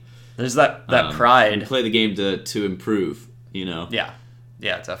me. There's that pride. You play the game to improve, Yeah.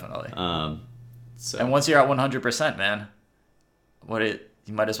 Yeah, definitely. So. And once you're at 100%, man, you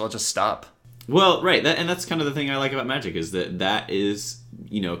might as well just stop. Well, right, and that's kind of the thing I like about Magic is that is,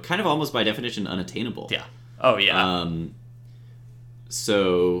 kind of almost by definition unattainable. Yeah. Oh, yeah.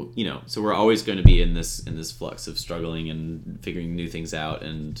 So, so we're always going to be in this flux of struggling and figuring new things out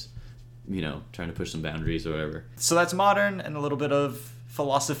and, trying to push some boundaries or whatever. So that's modern and a little bit of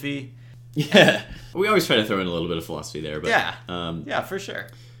philosophy. Yeah. We always try to throw in a little bit of philosophy there, but yeah, for sure.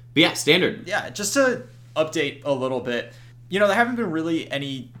 But yeah, standard. Yeah, just to update a little bit, there haven't been really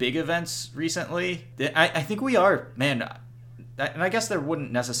any big events recently. I think we are, man, and I guess there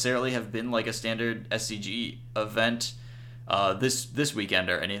wouldn't necessarily have been like a standard SCG event this weekend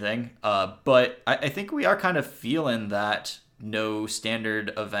or anything. But I think we are kind of feeling that no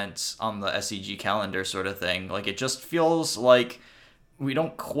standard events on the SCG calendar sort of thing. Like, it just feels like we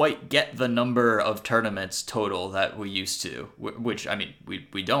don't quite get the number of tournaments total that we used to, which, I mean,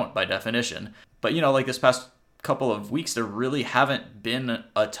 we don't by definition. But, like this past couple of weeks, there really haven't been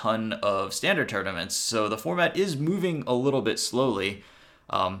a ton of standard tournaments. So the format is moving a little bit slowly.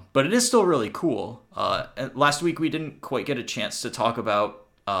 But it is still really cool. Last week, we didn't quite get a chance to talk about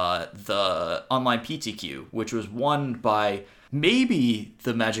the online PTQ, which was won by maybe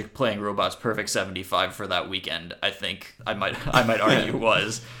the Magic Playing Robots Perfect 75 for that weekend. I think I might argue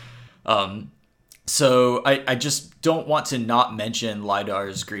was. So I just don't want to not mention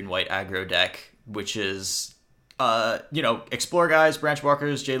Lidar's green-white aggro deck, which is, Explore Guys,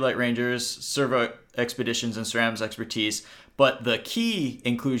 Branchwalkers, Jadelight Rangers, Servo Expeditions, and SRAM's expertise. But the key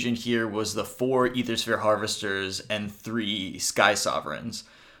inclusion here was the 4 Ethersphere Harvesters and 3 Sky Sovereigns,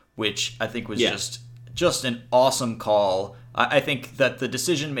 which I think was just an awesome call. I think that the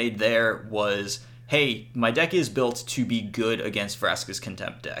decision made there was, hey, my deck is built to be good against Vraska's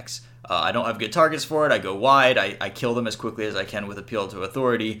Contempt decks. I don't have good targets for it. I go wide. I kill them as quickly as I can with Appeal to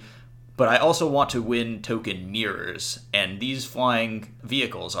Authority. But I also want to win token mirrors, and these flying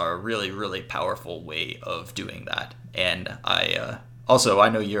vehicles are a really, really powerful way of doing that. And I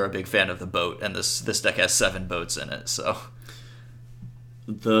know you're a big fan of the boat, and this deck has 7 boats in it, so...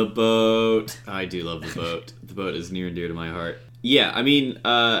 The boat. I do love the boat. The boat is near and dear to my heart. Yeah, I mean,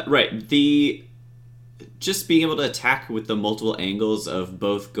 right. Just being able to attack with the multiple angles of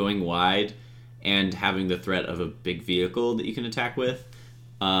both going wide and having the threat of a big vehicle that you can attack with.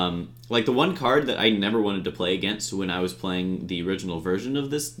 Like the one card that I never wanted to play against when I was playing the original version of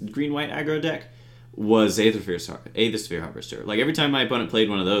this green-white aggro deck was Aethersphere Harvester. Like, every time my opponent played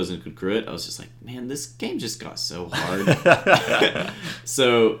one of those and could crew it, I was just like, man, this game just got so hard.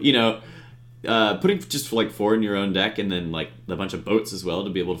 So, putting just like 4 in your own deck and then like a bunch of boats as well to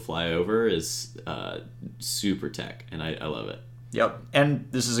be able to fly over is super tech, and I love it. Yep, and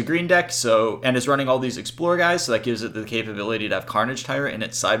this is a green deck, and it's running all these Explore Guys, so that gives it the capability to have Carnage Tyrant in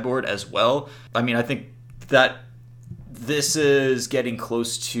its sideboard as well. I mean, I think that this is getting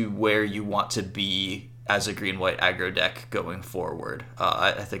close to where you want to be as a green-white aggro deck going forward.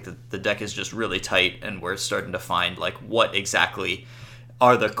 I think that the deck is just really tight, and we're starting to find like what exactly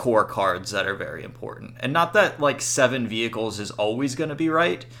are the core cards that are very important. And not that like 7 vehicles is always going to be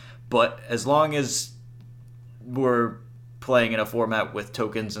right, but as long as we're playing in a format with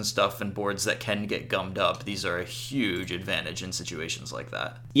tokens and stuff and boards that can get gummed up, these are a huge advantage in situations like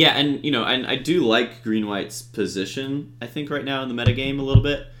that. Yeah, and and I do like green-white's position, I think, right now in the metagame a little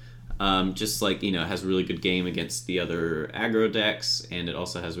bit. Just like, it has a really good game against the other aggro decks, and it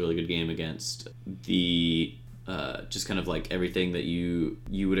also has a really good game against the just kind of like everything that you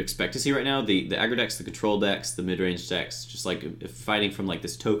would expect to see right now. The aggro decks, the control decks, the mid-range decks, just like fighting from like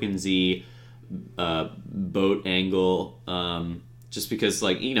this token Z boat angle, just because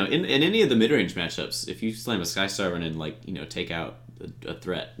like in any of the mid-range matchups, if you slam a Sky Sovereign and like take out a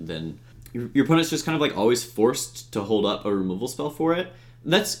threat, then your opponent's just kind of like always forced to hold up a removal spell for it.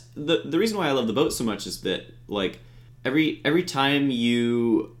 That's the reason why I love the boat so much, is that like every time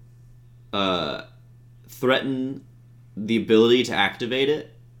you threaten the ability to activate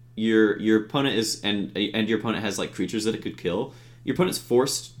it, your opponent is and your opponent has like creatures that it could kill. Your opponent's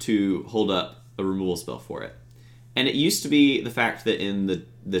forced to hold up a removal spell for it. And it used to be the fact that in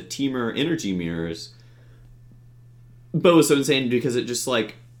the Temur energy mirrors, Bo was so insane because it just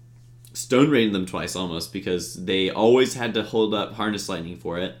like stone rained them twice almost, because they always had to hold up Harness Lightning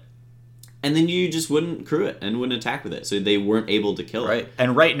for it. And then you just wouldn't crew it and wouldn't attack with it, so they weren't able to kill it. Right,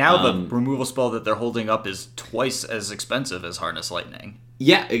 and right now the removal spell that they're holding up is twice as expensive as Harness Lightning.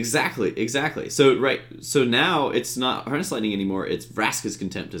 Yeah, exactly. So now it's not Harness Lightning anymore. It's Vraska's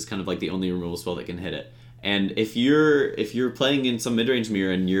Contempt is kind of like the only removal spell that can hit it. And if you're playing in some mid-range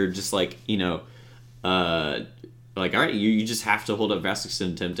mirror and you're just like like, all right, you just have to hold up Vraska's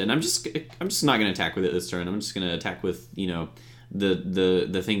Contempt, and I'm just not going to attack with it this turn. I'm just going to attack with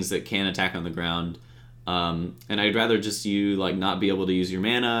the things that can attack on the ground. And I'd rather just you like not be able to use your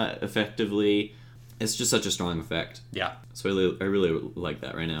mana effectively. It's just such a strong effect. Yeah. So I really like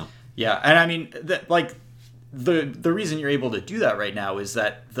that right now. Yeah, and I mean, the reason you're able to do that right now is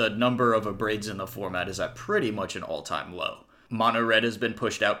that the number of abrades in the format is at pretty much an all-time low. Mono red has been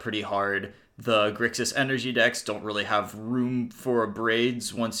pushed out pretty hard. The Grixis energy decks don't really have room for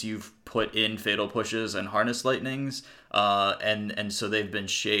abrades once you've put in fatal pushes and harness lightnings, and so they've been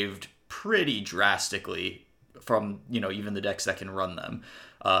shaved pretty drastically from even the decks that can run them.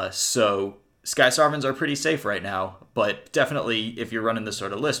 So Sky Sovereigns are pretty safe right now, but definitely if you're running this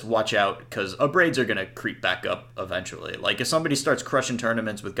sort of list, watch out, because abrades are going to creep back up eventually. Like, if somebody starts crushing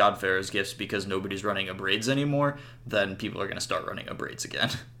tournaments with Godfarer's Gifts because nobody's running abrades anymore, then people are going to start running abrades again.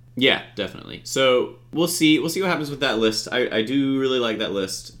 Yeah, definitely. So we'll see what happens with that list. I do really like that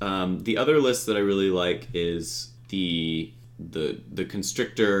list. The other list that I really like is the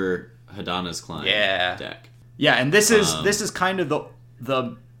Constrictor Hadana's Climb deck. Yeah, and this is kind of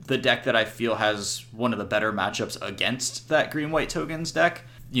the deck that I feel has one of the better matchups against that green-white tokens deck.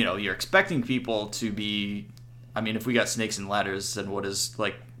 You're expecting people to be... I mean, if we got Snakes and Ladders, then what is,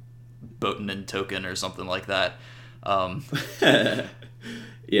 like, Botan and Token or something like that?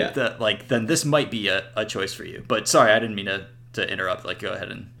 Yeah. Then this might be a choice for you. But sorry, I didn't mean to interrupt. Like, go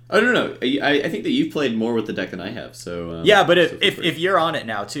ahead and... Oh, no. I think that you've played more with the deck than I have, so... yeah, but if you're on it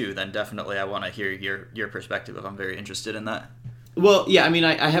now, too, then definitely I want to hear your perspective. I'm very interested in that. Well, yeah, I mean,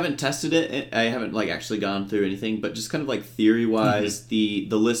 I haven't tested it. I haven't, like, actually gone through anything, but just kind of, like, theory-wise, the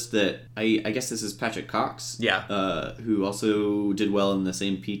list that... I guess this is Patrick Cox. Yeah. Who also did well in the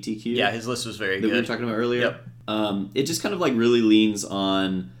same PTQ. Yeah, his list was very good. That we were talking about earlier. Yep. It just kind of, like, really leans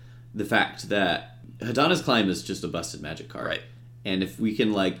on the fact that Hadana's Climb is just a busted Magic card. Right. And if we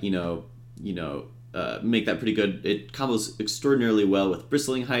can, like, make that pretty good, it combos extraordinarily well with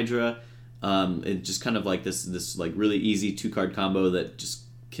Bristling Hydra. It's just kind of like this like really easy 2-card combo that just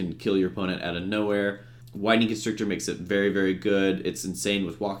can kill your opponent out of nowhere. Widening Constrictor makes it very, very good. It's insane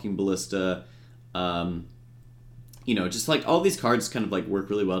with Walking Ballista. Just like all these cards kind of like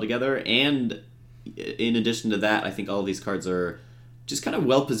work really well together. And in addition to that, I think all of these cards are just kind of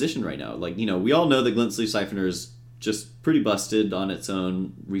well positioned right now. Like, we all know that Glint Sleeve Siphoner is just pretty busted on its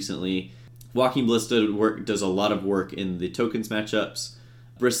own recently. Walking Ballista does a lot of work in the tokens matchups.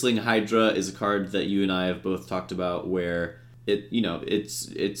 Bristling Hydra is a card that you and I have both talked about where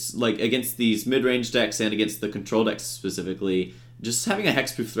it's like against these mid-range decks and against the control decks specifically, just having a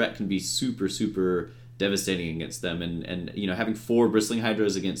hexproof threat can be super, super devastating against them. And having 4 Bristling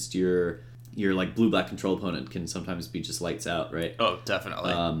Hydras against your like blue-black control opponent can sometimes be just lights out, right? Oh,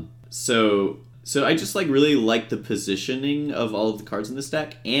 definitely. So I just like really like the positioning of all of the cards in this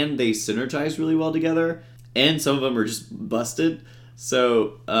deck, and they synergize really well together, and some of them are just busted.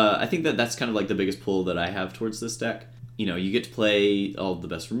 So I think that's kind of like the biggest pull that I have towards this deck. You get to play all the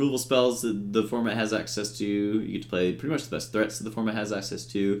best removal spells that the format has access to. You get to play pretty much the best threats that the format has access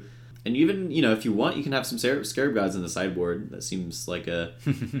to. And even, if you want, you can have some Scarab Gods in the sideboard. That seems like a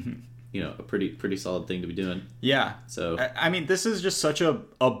pretty solid thing to be doing. Yeah. So I mean, this is just such a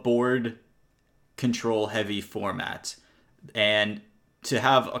board control heavy format. And to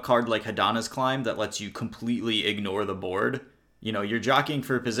have a card like Hadana's Climb that lets you completely ignore the board... you're jockeying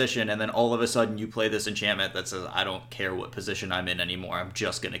for position, and then all of a sudden you play this enchantment that says, I don't care what position I'm in anymore, I'm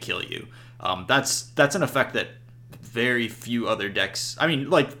just going to kill you. That's an effect that very few other decks... I mean,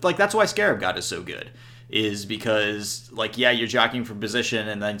 like that's why Scarab God is so good, is because, you're jockeying for position,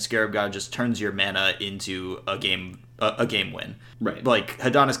 and then Scarab God just turns your mana into a game win. Right. Like,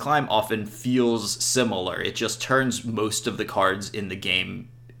 Hadana's Climb often feels similar. It just turns most of the cards in the game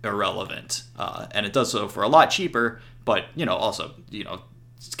irrelevant. And it does so for a lot cheaper, but, also,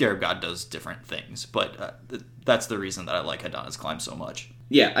 Scarab God does different things. But that's the reason that I like Hadana's Climb so much.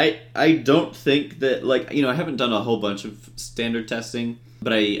 Yeah, I don't think that, I haven't done a whole bunch of standard testing,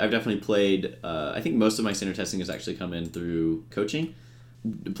 but I've definitely played, I think most of my standard testing has actually come in through coaching,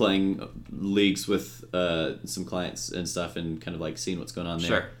 playing leagues with some clients and stuff, and kind of, seeing what's going on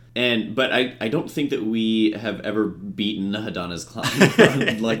there. Sure. But I don't think that we have ever beaten Hadana's Climb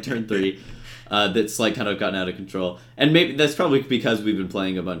on, turn 3. That's kind of gotten out of control, and maybe that's probably because we've been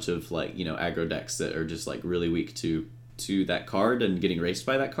playing a bunch of aggro decks that are just really weak to that card and getting raced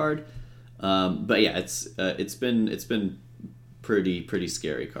by that card. But yeah, it's been pretty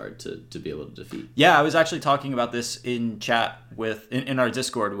scary card to be able to defeat. Yeah, I was actually talking about this in chat in our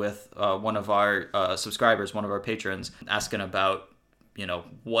Discord with one of our subscribers, one of our patrons, asking about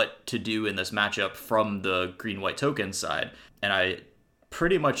what to do in this matchup from the green-white token side, and I.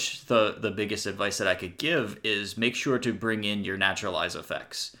 Pretty much the biggest advice that I could give is make sure to bring in your naturalize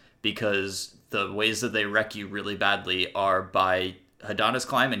effects, because the ways that they wreck you really badly are by Hadana's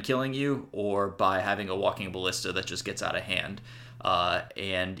Climb and killing you, or by having a Walking Ballista that just gets out of hand.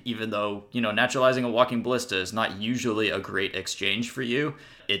 And even though, naturalizing a Walking Ballista is not usually a great exchange for you,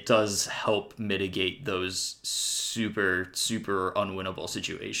 it does help mitigate those super, super unwinnable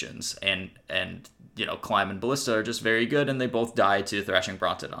situations. And Climb and Ballista are just very good, and they both die to Thrashing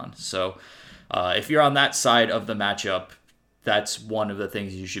Brontodon. So if you're on that side of the matchup, that's one of the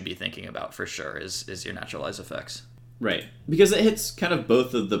things you should be thinking about for sure is your naturalize effects. Right. Because it hits kind of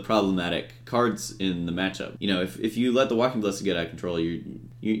both of the problematic cards in the matchup. If you let the Walking Ballista get out of control,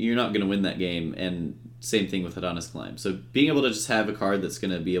 you're not going to win that game, and same thing with Hadana's Climb. So being able to just have a card that's going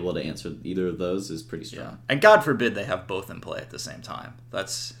to be able to answer either of those is pretty strong. Yeah. And God forbid they have both in play at the same time.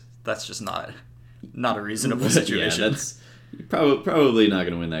 That's just not a reasonable situation. Yeah, that's probably not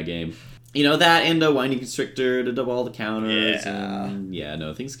going to win that game. That and a Winding Constrictor to double all the counters.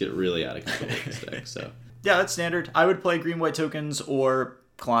 And things get really out of control with this deck, so... Yeah, that's standard. I would play green-white tokens or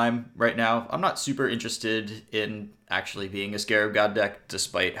Climb right now. I'm not super interested in actually being a Scarab God deck,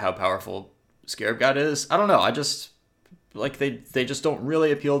 despite how powerful Scarab God is. I don't know. I just, they just don't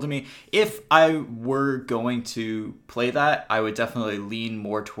really appeal to me. If I were going to play that, I would definitely lean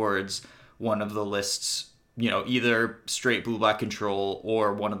more towards one of the lists, either straight blue-black control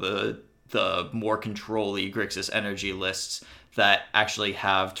or one of the more control-y Grixis energy lists that actually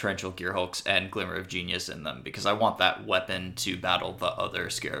have Torrential Gearhulks and Glimmer of Genius in them, because I want that weapon to battle the other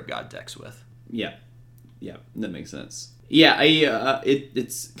Scarab God decks with. Yeah, that makes sense. Yeah,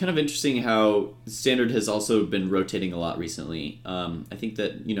 it's kind of interesting how Standard has also been rotating a lot recently. I think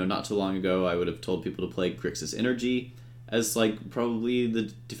that, not too long ago, I would have told people to play Grixis Energy as, probably the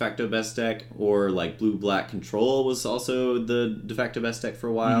de facto best deck, or, Blue-Black Control was also the de facto best deck for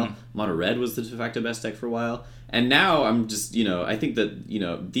a while. Mm-hmm. Mono Red was the de facto best deck for a while. And now I'm just, I think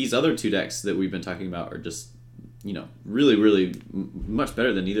that, these other two decks that we've been talking about are just, really, really much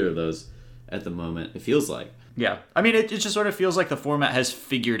better than either of those at the moment, it feels like. Yeah. I mean, it just sort of feels like the format has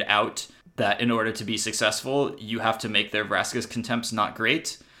figured out that in order to be successful, you have to make their Vraska's Contempts not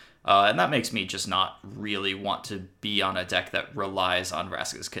great. And that makes me just not really want to be on a deck that relies on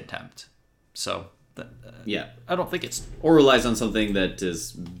Vraska's Contempt. So, I don't think it's... Or relies on something that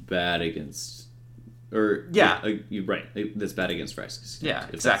is bad against... Or you're right. That's bad against Vraska's. Yeah,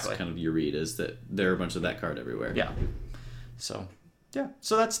 exactly. That's kind of your read, is that there are a bunch of that card everywhere. Yeah. So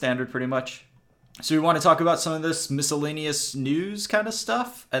that's standard pretty much. So we want to talk about some of this miscellaneous news kind of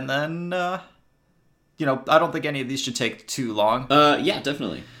stuff, and then I don't think any of these should take too long. Yeah,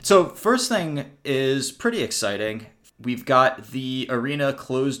 definitely. So first thing is pretty exciting. We've got the Arena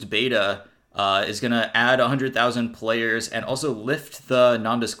closed beta. Is going to add 100,000 players and also lift the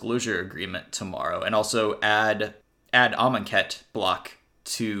non-disclosure agreement tomorrow, and also add Amonkhet block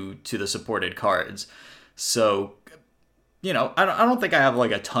to the supported cards. So, I don't think I have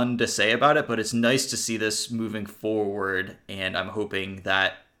a ton to say about it, but it's nice to see this moving forward, and I'm hoping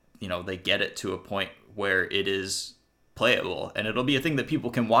that, they get it to a point where it is playable, and it'll be a thing that people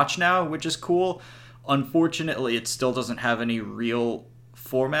can watch now, which is cool. Unfortunately, it still doesn't have any real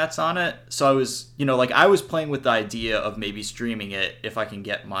formats on it, so I was playing with the idea of maybe streaming it if I can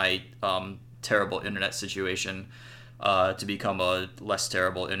get my terrible internet situation to become a less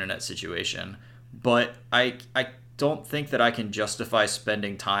terrible internet situation, but I don't think that I can justify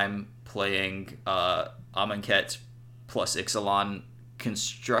spending time playing Amonkhet plus Ixalan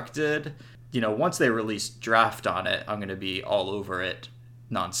constructed. Once they release draft on it, I'm going to be all over it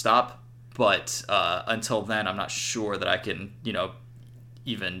nonstop, but until then I'm not sure that I can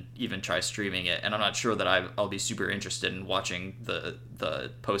even try streaming it, and I'm not sure that I'll be super interested in watching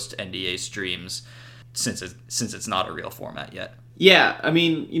the post NDA streams since it's not a real format yet. Yeah, I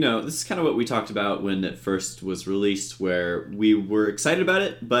mean, this is kind of what we talked about when it first was released, where we were excited about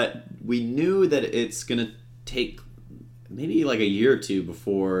it, but we knew that it's gonna take maybe a year or two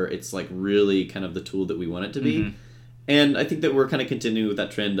before it's really kind of the tool that we want it to be. Mm-hmm. And I think that we're kind of continuing with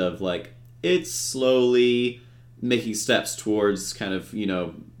that trend of it's slowly making steps towards kind of,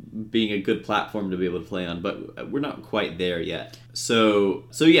 being a good platform to be able to play on, but we're not quite there yet. So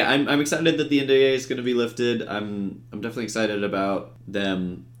yeah, I'm excited that the NDA is going to be lifted. I'm definitely excited about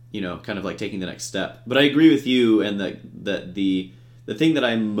them, kind of taking the next step. But I agree with you, and that the thing that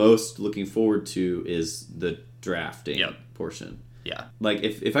I'm most looking forward to is the drafting portion. Yeah.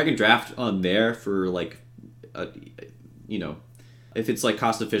 If I can draft on there for if it's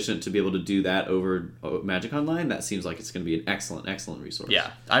cost efficient to be able to do that over Magic Online, that seems like it's going to be an excellent resource.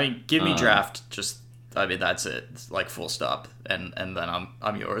 Yeah, I mean, give me draft. That's it. It's full stop, and then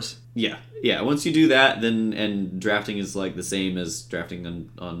I'm yours. Yeah. Once you do that, then and drafting is the same as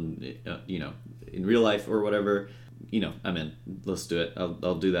drafting on in real life or whatever. I'm in. Let's do it.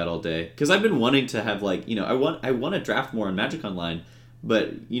 I'll do that all day. Because I've been wanting to have like, I want to draft more on Magic Online,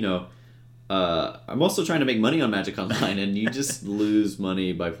 but I'm also trying to make money on Magic Online, and you just lose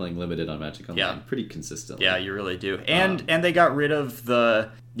money by playing limited on Magic Online pretty consistently. Yeah, you really do. And they got rid of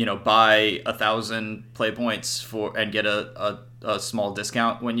the buy 1,000 play points for and get a small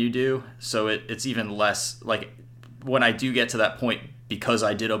discount when you do. So it's even less like when I do get to that point, because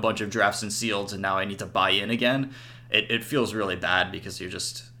I did a bunch of drafts and sealed and now I need to buy in again. It feels really bad because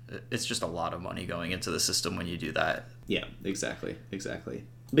it's just a lot of money going into the system when you do that. Yeah, exactly.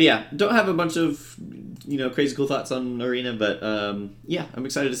 But yeah, don't have a bunch of crazy cool thoughts on Arena, but yeah, I'm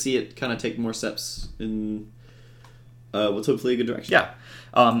excited to see it kind of take more steps in what's hopefully a good direction. Yeah,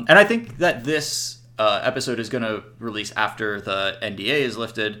 and I think that this episode is going to release after the NDA is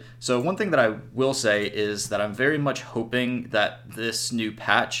lifted. So one thing that I will say is that I'm very much hoping that this new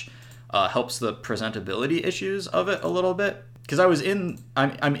patch helps the presentability issues of it a little bit. Because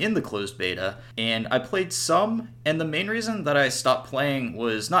I'm in the closed beta, and I played some, and the main reason that I stopped playing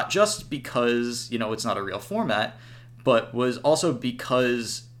was not just because, it's not a real format, but was also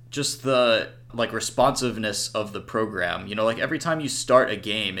because just the, responsiveness of the program. Every time you start a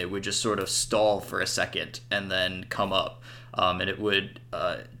game, it would just sort of stall for a second and then come up. And it would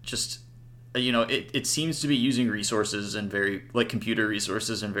it seems to be using resources and computer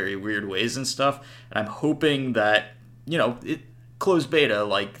resources in very weird ways and stuff. And I'm hoping that closed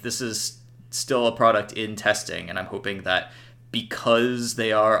beta, this is still a product in testing, and I'm hoping that because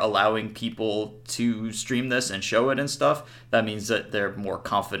they are allowing people to stream this and show it and stuff, that means that they're more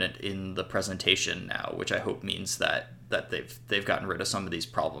confident in the presentation now, which I hope means that they've gotten rid of some of these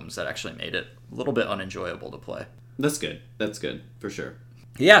problems that actually made it a little bit unenjoyable to play. That's good for sure.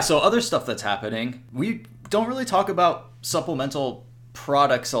 Yeah, so other stuff that's happening, we don't really talk about supplemental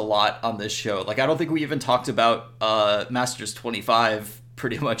products a lot on this show. I don't think we even talked about Masters 25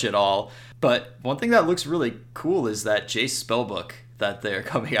 pretty much at all. But one thing that looks really cool is that Jace spellbook that they're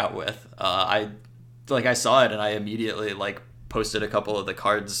coming out with. I saw it and I immediately posted a couple of the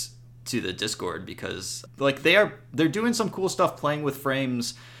cards to the Discord because they're doing some cool stuff playing with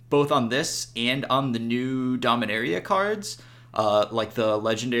frames both on this and on the new Dominaria cards. The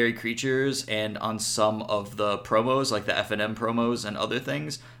legendary creatures and on some of the promos, like the FNM promos and other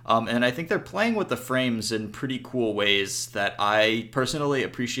things. And I think they're playing with the frames in pretty cool ways that I personally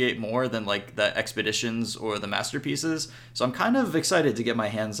appreciate more than the expeditions or the masterpieces. So I'm kind of excited to get my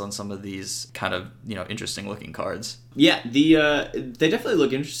hands on some of these kind of, interesting looking cards. Yeah, they definitely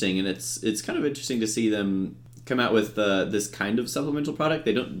look interesting, and it's kind of interesting to see them come out with this kind of supplemental product.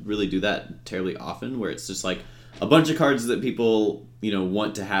 They don't really do that terribly often, where it's just a bunch of cards that people,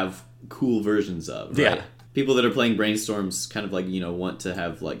 want to have cool versions of, right? Yeah. People that are playing Brainstorms kind of want to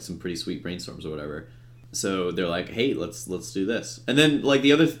have some pretty sweet Brainstorms or whatever. So they're like, hey, let's do this. And then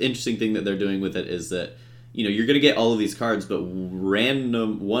the other interesting thing that they're doing with it is that, you're going to get all of these cards, but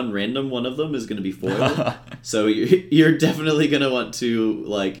random one of them is going to be foil. So you're definitely going to want to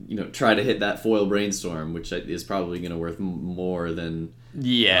try to hit that foil Brainstorm, which is probably going to worth more than...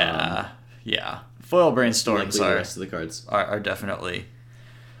 Yeah. Foil Brainstorms the rest of the cards are definitely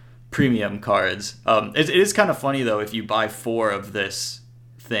premium cards. It is kind of funny though, if you buy 4 of this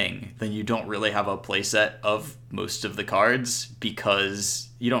thing, then you don't really have a playset of most of the cards because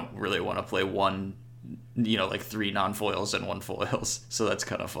you don't really want to play 3 non-foils and 1 foils. So that's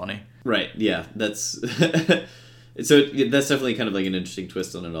kind of funny. Right. Yeah. That's so that's definitely kind of an interesting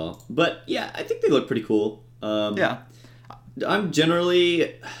twist on it all. But yeah, I think they look pretty cool. Yeah. I'm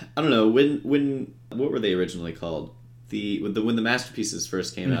generally, I don't know, when what were they originally called? When the masterpieces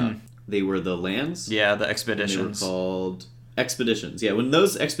first came out, they were the lands. Yeah, the expeditions. They were called expeditions. Yeah, when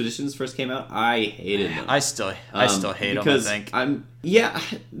those expeditions first came out, I hated them. I still hate them. I think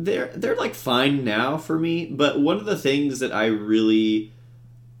they're fine now for me. But one of the things that I really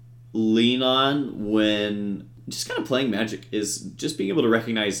lean on when just kind of playing Magic is just being able to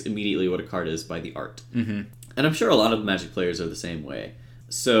recognize immediately what a card is by the art. Mm-hmm. And I'm sure a lot of Magic players are the same way.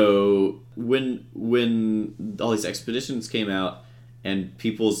 So when all these expeditions came out and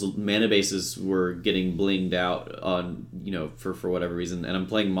people's mana bases were getting blinged out on, for whatever reason, and I'm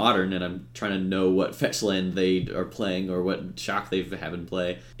playing Modern and I'm trying to know what fetch land they are playing or what shock they have in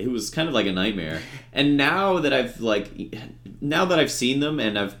play, it was kind of like a nightmare. And now that I've seen them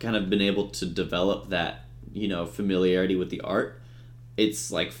and I've kind of been able to develop that, familiarity with the art, it's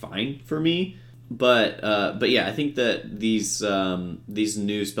fine for me. But yeah, I think that these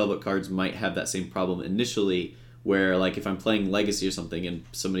new spellbook cards might have that same problem initially, where if I'm playing Legacy or something and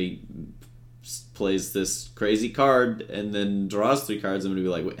somebody plays this crazy card and then draws 3 cards, I'm gonna be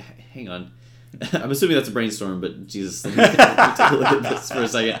like, wait, hang on, I'm assuming that's a brainstorm, but Jesus, let me take a look at this for a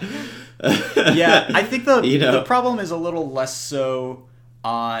second. Yeah, I think the problem is a little less so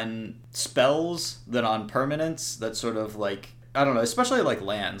on spells than on permanents. That sort of like, I don't know, especially like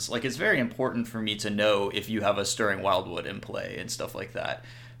lands. Like, it's very important for me to know if you have a Stirring Wildwood in play and stuff like that.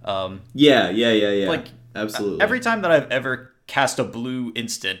 Yeah. Like, absolutely. Every time that I've ever cast a blue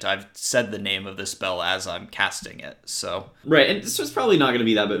instant, I've said the name of the spell as I'm casting it. So right, and so it's probably not going to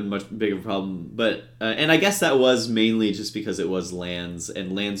be that much big of a problem. But and I guess that was mainly just because it was lands,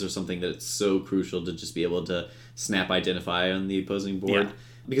 and lands are something that's so crucial to just be able to snap identify on the opposing board. Yeah.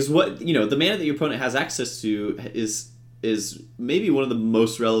 Because the mana that your opponent has access to is maybe one of the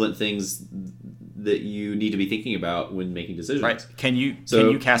most relevant things that you need to be thinking about when making decisions. Right. Can you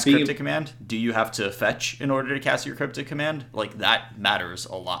cast Cryptic Command? Do you have to fetch in order to cast your Cryptic Command? Like, that matters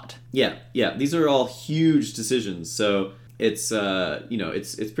a lot. Yeah. These are all huge decisions. So it's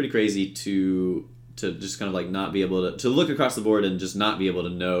it's pretty crazy to just kind of like not be able to look across the board and just not be able to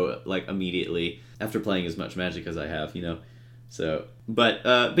know like immediately after playing as much Magic as I have, So, but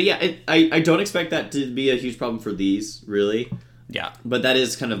yeah, I don't expect that to be a huge problem for these, really. Yeah. But that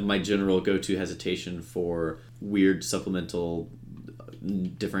is kind of my general go-to hesitation for weird supplemental,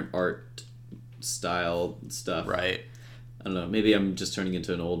 different art style stuff. Right. I don't know. Maybe I'm just turning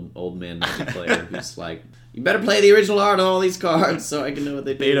into an old man Magic player who's like, you better play the original art on all these cards so I can know what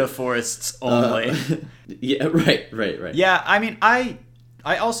they do. Beta forests only. Yeah, right. Yeah, I mean, I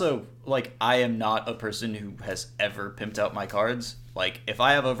also, like, I am not a person who has ever pimped out my cards. Like, if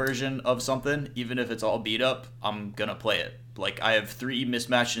I have a version of something, even if it's all beat up, I'm gonna play it. Like, I have 3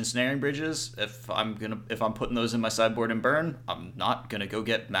 mismatched ensnaring bridges. If I'm putting those in my sideboard and burn, I'm not gonna go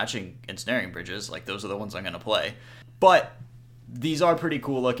get matching ensnaring bridges. Like, those are the ones I'm gonna play. But these are pretty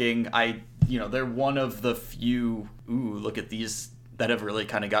cool looking. They're one of the few, look at these, that have really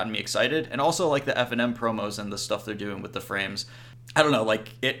kind of gotten me excited. And also, like, the F&M promos and the stuff they're doing with the frames. I don't know, like,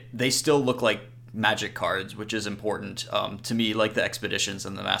 they still look like Magic cards, which is important to me. Like the Expeditions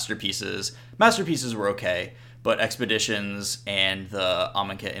and the Masterpieces were okay, but Expeditions and the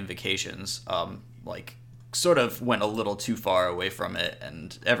Amonkhet Invocations like sort of went a little too far away from it,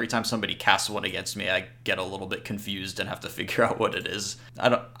 and every time somebody casts one against me, I get a little bit confused and have to figure out what it is. I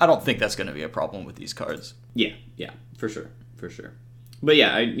don't think that's going to be a problem with these cards. Yeah, for sure. But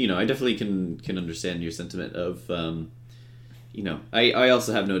yeah, I definitely can understand your sentiment of I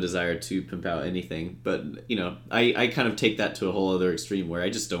also have no desire to pimp out anything, but, I kind of take that to a whole other extreme where I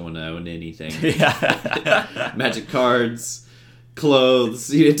just don't want to own anything. Yeah. Magic cards,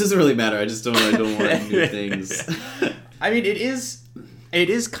 clothes, it doesn't really matter. I just don't want new things. I mean, it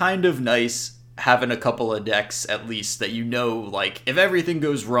is kind of nice having a couple of decks, at least, that like, if everything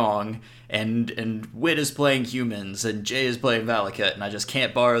goes wrong and Wit is playing humans and Jay is playing Valakut and I just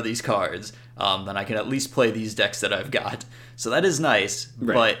can't borrow these cards, then I can at least play these decks that I've got. So that is nice,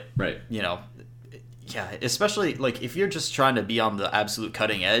 right. Yeah, especially, like, if you're just trying to be on the absolute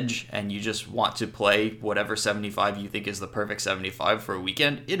cutting edge and you just want to play whatever 75 you think is the perfect 75 for a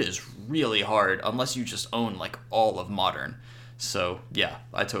weekend, it is really hard unless you just own, like, all of Modern. So, yeah,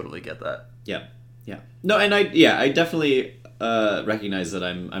 I totally get that. Yeah. No, and I definitely recognize that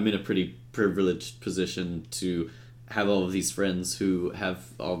I'm in a pretty privileged position to have all of these friends who have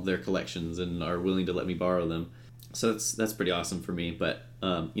all of their collections and are willing to let me borrow them. So that's pretty awesome for me. But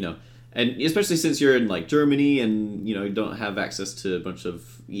and especially since you're in like Germany and you don't have access to a bunch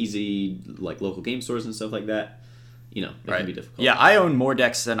of easy like local game stores and stuff like that, it can be difficult. Yeah, I own more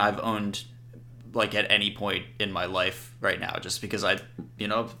decks than I've owned like at any point in my life right now, just because I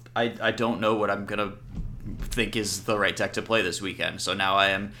don't know what I'm gonna think is the right deck to play this weekend. So now I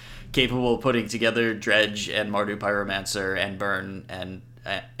am capable of putting together Dredge and Mardu Pyromancer and Burn and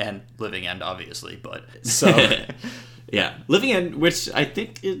Living End, obviously, but so yeah, Living End, which I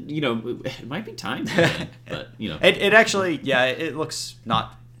think it might be time for that, but it actually, yeah, it looks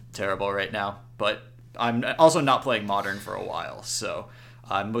not terrible right now, but I'm also not playing Modern for a while, so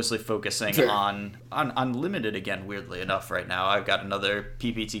I'm mostly focusing on Limited again, weirdly enough, right now. I've got another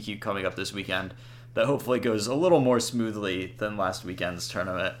PPTQ coming up this weekend that hopefully goes a little more smoothly than last weekend's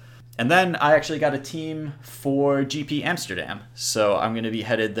tournament. And then I actually got a team for GP Amsterdam, so I'm going to be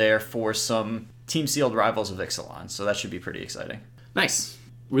headed there for some team-sealed Rivals of Ixalan, so that should be pretty exciting. Nice.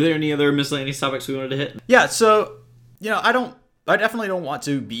 Were there any other miscellaneous topics we wanted to hit? Yeah, so, I definitely don't want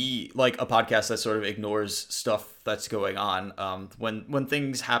to be like a podcast that sort of ignores stuff that's going on. When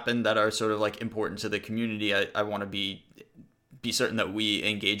things happen that are sort of like important to the community, I want to be certain that we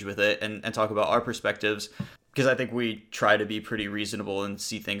engage with it and talk about our perspectives. because I think we try to be pretty reasonable and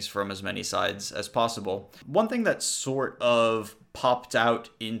see things from as many sides as possible. One thing that sort of popped out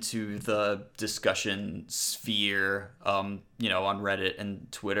into the discussion sphere, on Reddit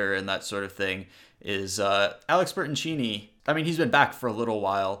and Twitter and that sort of thing, is Alex Bertoncini. I mean, he's been back for a little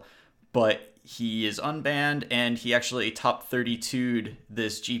while, but he is unbanned, and he actually top 32'd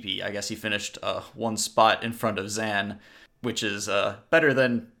this GP. I guess he finished one spot in front of Zan, which is better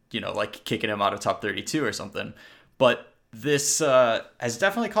than, like kicking him out of top 32 or something. But this has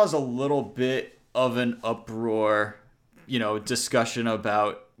definitely caused a little bit of an uproar, discussion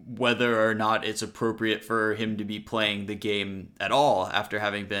about whether or not it's appropriate for him to be playing the game at all after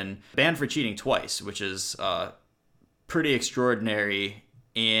having been banned for cheating twice, which is pretty extraordinary.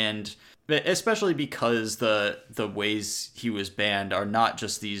 And especially because the ways he was banned are not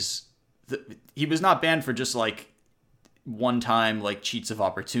just these. He was not banned for just like one time like cheats of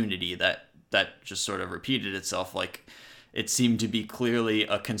opportunity that just sort of repeated itself. Like, it seemed to be clearly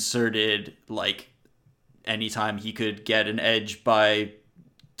a concerted, like, anytime he could get an edge by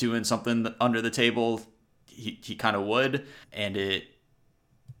doing something under the table, he kind of would. And it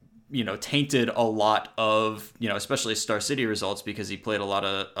tainted a lot of, especially Star City results, because he played a lot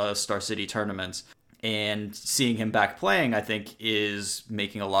of Star City tournaments. And seeing him back playing, I think, is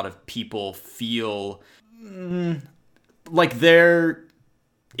making a lot of people feel like their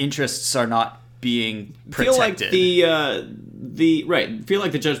interests are not being protected. Feel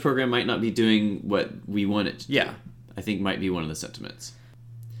like the judge program might not be doing what we want it to do. Yeah. I think might be one of the sentiments.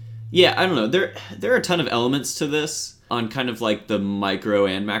 Yeah, I don't know. There are a ton of elements to this on kind of like the micro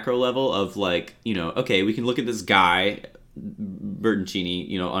and macro level of like, okay, we can look at this guy,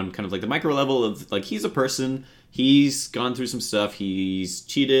 Bertoncini, on kind of like the micro level of like, he's a person, he's gone through some stuff, he's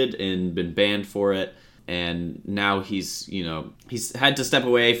cheated and been banned for it, and now he's had to step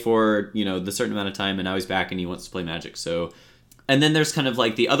away for, the certain amount of time, and now he's back and he wants to play Magic. So, and then there's kind of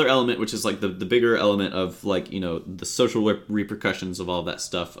like the other element, which is like the bigger element of like, the social repercussions of all that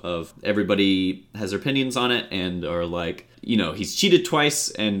stuff, of everybody has their opinions on it and are like, he's cheated twice.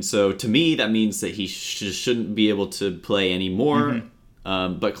 And so to me, that means that he shouldn't be able to play anymore.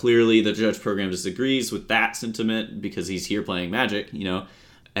 Mm-hmm. But clearly the judge program disagrees with that sentiment because he's here playing Magic,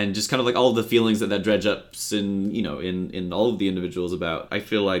 and just kind of like all of the feelings that dredge up in all of the individuals about, I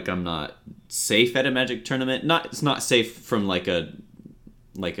feel like I'm not safe at a Magic tournament. It's not safe from like a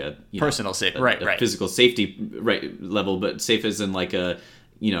personal safety, right, physical safety level, but safe as in like the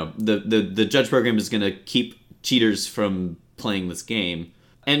judge program is going to keep cheaters from playing this game.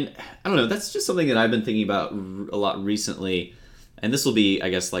 And I don't know, that's just something that I've been thinking about a lot recently. And this will be, I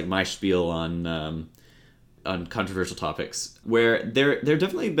guess, like my spiel on controversial topics, where there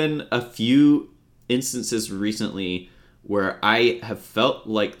definitely been a few instances recently where I have felt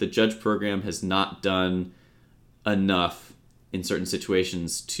like the judge program has not done enough in certain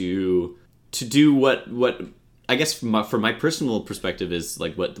situations to do what I guess from my personal perspective is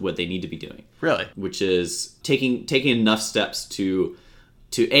like what they need to be doing. Really? Which is taking enough steps to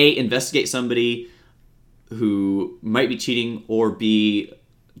A, investigate somebody who might be cheating, or B,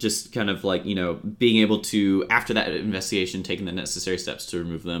 just kind of like, being able to, after that investigation, taking the necessary steps to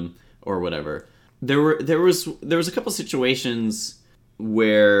remove them or whatever. There was a couple situations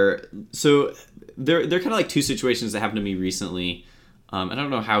where, so there are kind of like two situations that happened to me recently. I don't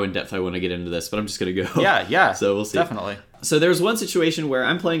know how in depth I want to get into this, but I'm just going to go. Yeah. So we'll see. Definitely. So there's one situation where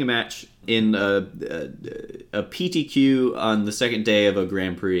I'm playing a match in a PTQ on the second day of a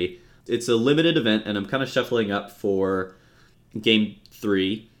Grand Prix. It's a limited event, and I'm kind of shuffling up for game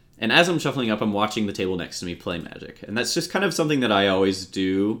 3. And as I'm shuffling up, I'm watching the table next to me play Magic. And that's just kind of something that I always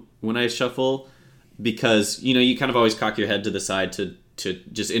do when I shuffle, because, you kind of always cock your head to the side to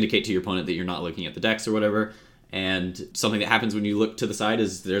just indicate to your opponent that you're not looking at the decks or whatever. And something that happens when you look to the side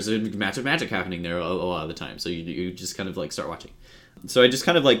is there's a match of Magic happening there a lot of the time. So you just kind of like start watching. So I just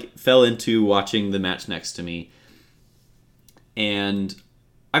kind of like fell into watching the match next to me. And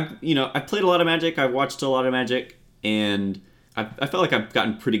I've played a lot of Magic. I've watched a lot of Magic, and I felt like I've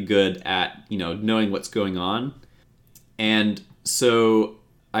gotten pretty good at, knowing what's going on. And so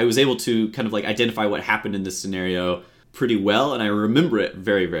I was able to kind of like identify what happened in this scenario pretty well, and I remember it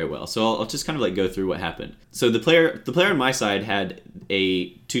very, very well. So I'll just kind of like go through what happened. So the player on my side had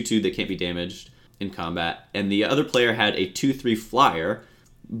a 2/2 that can't be damaged in combat, and the other player had a 2/3 flyer,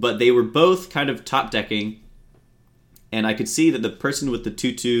 but they were both kind of top decking, and I could see that the person with the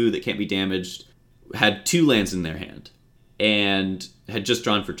 2/2 that can't be damaged had 2 lands in their hand and had just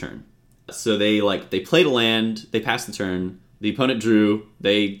drawn for turn. So they played a land, they passed the turn, the opponent drew,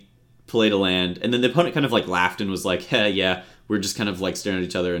 they played a land, and then the opponent kind of like laughed and was like, hey, yeah, we're just kind of like staring at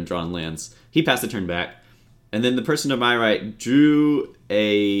each other and drawing lands. He passed the turn back, And then the person to my right drew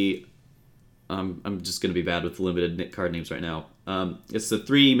a... I'm just going to be bad with limited card names right now. It's the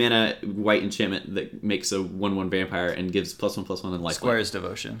 3 mana white enchantment that makes a 1/1 vampire and gives +1/+1 and lifelink. Squire's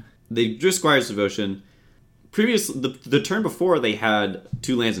Devotion. They drew Squire's Devotion. The turn before, they had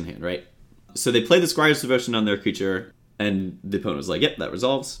 2 lands in hand, right? So they played the Squire's Devotion on their creature, and the opponent was like, yep, that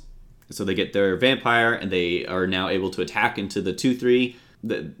resolves. So they get their vampire, and they are now able to attack into the 2/3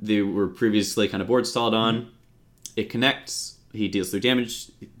 that they were previously kind of board stalled on. It connects. He deals 3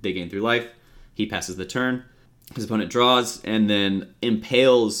 damage. They gain 3 life. He passes the turn. His opponent draws, and then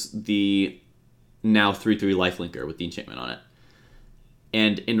impales the now 3/3 lifelinker with the enchantment on it.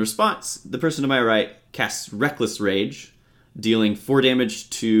 And in response, the person to my right casts Reckless Rage, dealing 4 damage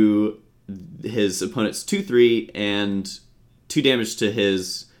to his opponent's 2/3 and 2 damage to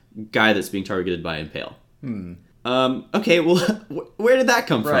his guy that's being targeted by Impale. Okay, well, where did that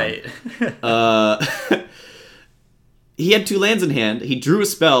come from? Right. He had 2 lands in hand. He drew a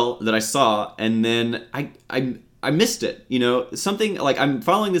spell that I saw, and then I missed it. You know, something like I'm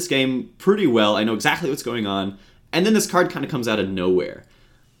following this game pretty well. I know exactly what's going on, and then this card kind of comes out of nowhere,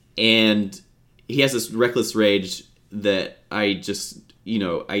 and he has this Reckless Rage that I just, you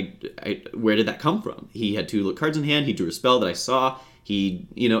know, I where did that come from? He had 2 cards in hand. He drew a spell that I saw. He,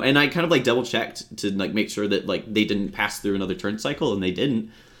 you know, and I kind of like double checked to like make sure that like they didn't pass through another turn cycle, and they didn't.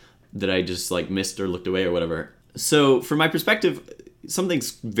 That I just like missed or looked away or whatever. So from my perspective,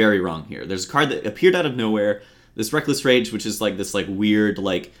 something's very wrong here. There's a card that appeared out of nowhere. This Reckless Rage, which is like this like weird,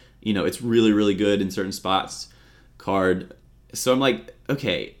 like, you know, it's really, really good in certain spots card. So I'm like,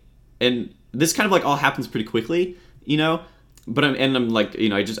 okay. And this kind of like all happens pretty quickly, you know, but I'm like, you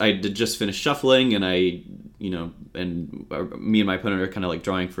know, I did just finish shuffling, and I, you know, and me and my opponent are kind of like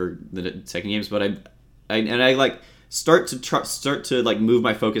drawing for the second games, but I like start to like move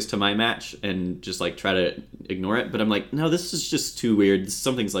my focus to my match and just like try to ignore it. But I'm like, no, this is just too weird.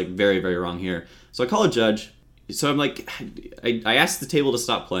 Something's like very, very wrong here. So I call a judge. So I'm like, I asked the table to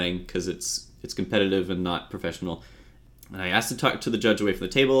stop playing because it's competitive and not professional. And I asked to talk to the judge away from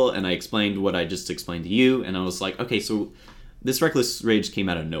the table, and I explained what I just explained to you. And I was like, okay, so this Reckless Rage came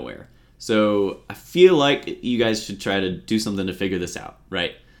out of nowhere. So I feel like you guys should try to do something to figure this out,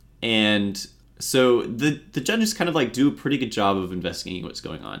 right? And so the judges kind of like do a pretty good job of investigating what's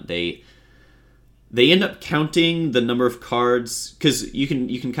going on. They end up counting the number of cards, because you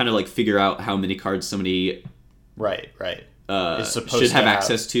can kind of like figure out how many cards somebody Right. should have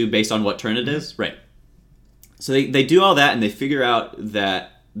access to based on what turn it is. Right. So they do all that, and they figure out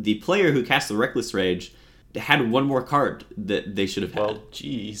that the player who cast the Reckless Rage had 1 more card that they should have had. Well,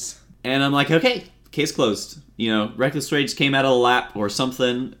 jeez. And I'm like, okay, case closed. You know, Reckless Rage came out of the lap or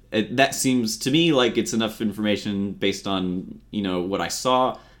something. That seems to me like it's enough information based on, you know, what I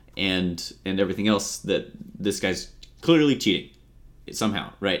saw and everything else that this guy's clearly cheating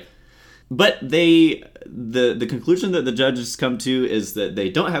somehow, right? But the conclusion that the judges come to is that they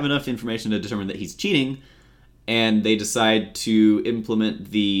don't have enough information to determine that he's cheating, and they decide to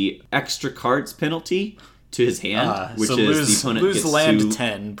implement the extra cards penalty to his hand, which so is the opponent lose gets land to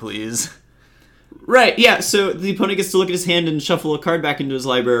 10, please. Right, yeah, so the opponent gets to look at his hand and shuffle a card back into his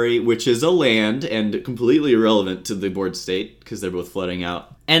library, which is a land, and completely irrelevant to the board state, because they're both flooding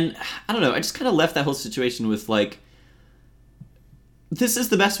out. And, I don't know, I just kind of left that whole situation with, like, this is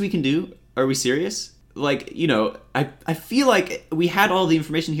the best we can do? Are we serious? Like, you know, I feel like we had all the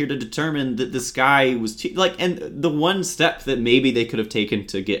information here to determine that this guy was and the one step that maybe they could have taken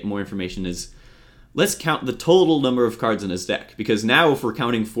to get more information is, let's count the total number of cards in his deck. Because now if we're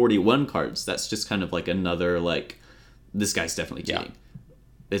counting 41 cards, that's just kind of like another, like, this guy's definitely cheating.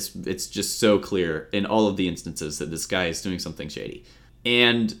 Yeah. It's just so clear in all of the instances that this guy is doing something shady.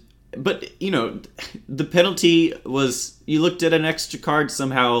 But, you know, the penalty was you looked at an extra card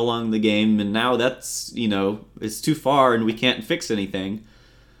somehow along the game, and now that's, you know, it's too far and we can't fix anything.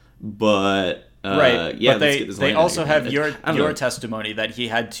 But, right. Yeah, but they also have your testimony that he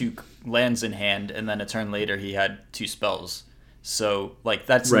had 2 lands in hand, and then a turn later he had 2 spells. So, like,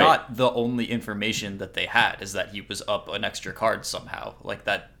 that's not the only information that they had, is that he was up an extra card somehow. Like,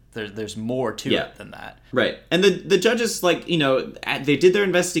 that there's more to it than that. Right. And the judges, like, you know, they did their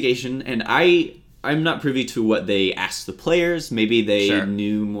investigation, and I'm not privy to what they asked the players. Maybe they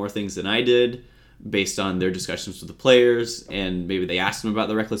knew more things than I did based on their discussions with the players, and maybe they asked him about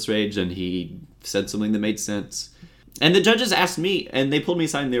the Reckless Rage, and he said something that made sense. And the judges asked me, and they pulled me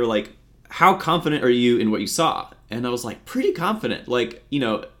aside, and they were like, how confident are you in what you saw? And I was like, pretty confident. Like, you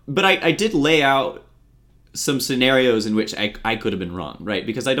know, but I did lay out some scenarios in which I could have been wrong, right?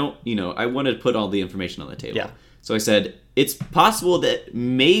 Because I don't, you know, I wanted to put all the information on the table. Yeah. So I said, it's possible that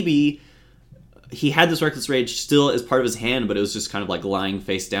maybe he had this Reckless Rage still as part of his hand, but it was just kind of like lying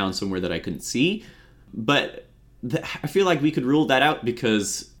face down somewhere that I couldn't see. But I feel like we could rule that out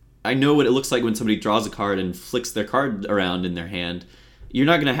because I know what it looks like when somebody draws a card and flicks their card around in their hand. You're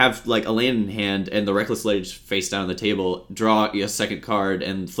not going to have like a land in hand and the Reckless Rage face down on the table, draw a second card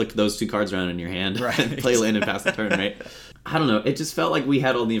and flick those two cards around in your hand, right, and play land and pass the turn, right? I don't know. It just felt like we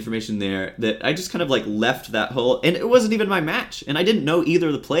had all the information there that I just kind of like left that whole, and it wasn't even my match, and I didn't know either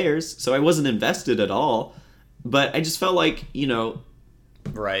of the players, so I wasn't invested at all. But I just felt like,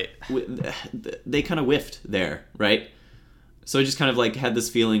 right, they kind of whiffed there, right? So I just kind of like had this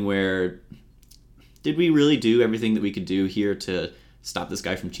feeling where, did we really do everything that we could do here to stop this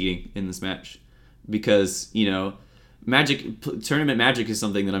guy from cheating in this match? Because, tournament magic is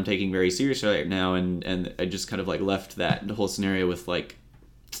something that I'm taking very seriously right now, and I just kind of like left that whole scenario with like,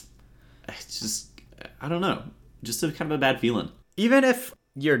 it's just, I don't know, just a kind of a bad feeling. Even if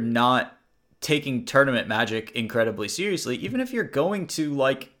you're not taking tournament magic incredibly seriously, even if you're going to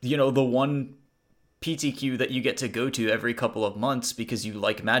like, the one PTQ that you get to go to every couple of months because you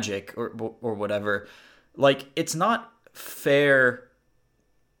like magic or whatever, like, it's not fair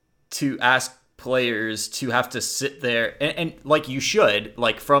to ask players to have to sit there and like, you should,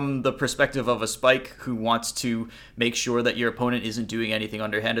 like, from the perspective of a Spike who wants to make sure that your opponent isn't doing anything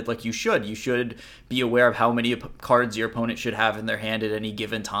underhanded, like, you should be aware of how many cards your opponent should have in their hand at any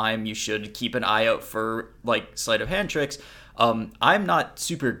given time. You should keep an eye out for like sleight of hand tricks. I'm not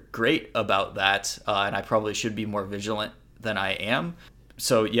super great about that, and I probably should be more vigilant than I am.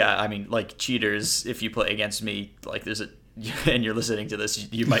 So yeah, I mean, like, cheaters, if you play against me, like, and you're listening to this,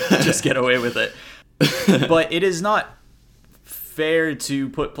 you might just get away with it. But it is not fair to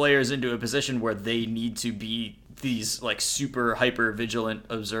put players into a position where they need to be these like super hyper vigilant,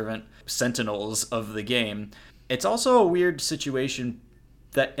 observant sentinels of the game. It's also a weird situation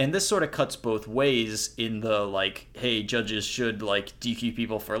and this sort of cuts both ways in the like, hey, judges should like DQ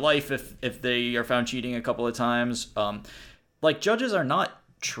people for life if they are found cheating a couple of times. Like, judges are not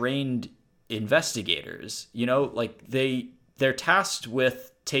trained investigators, like they're tasked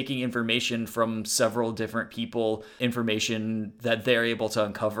with taking information from several different people, information that they're able to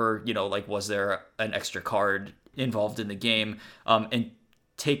uncover, like, was there an extra card involved in the game, and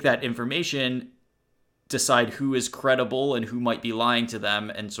take that information, decide who is credible and who might be lying to them,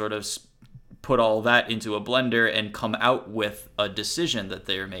 and sort of put all that into a blender and come out with a decision that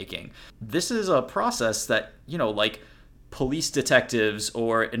they're making. This is a process that, like, police detectives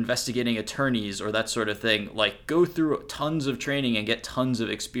or investigating attorneys or that sort of thing, like, go through tons of training and get tons of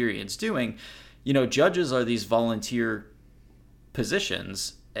experience doing. Judges are these volunteer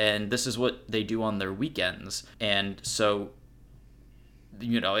positions, and this is what they do on their weekends. And so,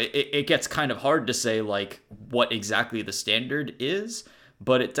 it gets kind of hard to say, like, what exactly the standard is,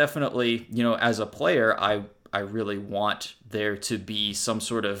 but it definitely, as a player, I really want there to be some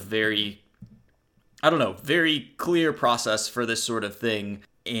sort of very clear process for this sort of thing.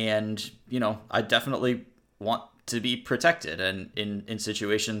 And, I definitely want to be protected. And in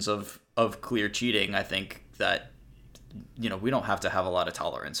situations of clear cheating, I think that, we don't have to have a lot of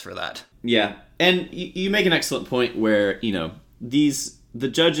tolerance for that. Yeah. And you make an excellent point where, the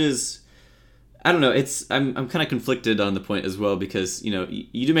judges, I don't know, I'm kind of conflicted on the point as well, because,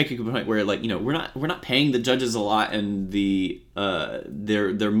 you do make a good point where, like, we're not paying the judges a lot, and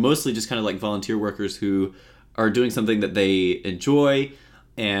they're mostly just kind of like volunteer workers who are doing something that they enjoy,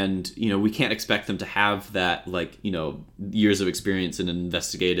 and, we can't expect them to have that, like, years of experience in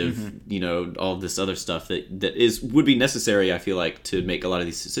investigative, all this other stuff that would be necessary, I feel like, to make a lot of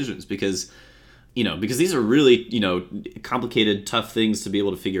these decisions, because these are really, complicated, tough things to be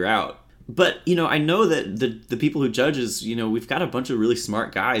able to figure out. But, I know that the people who judges, we've got a bunch of really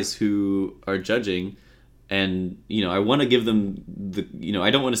smart guys who are judging, and, I want to give them I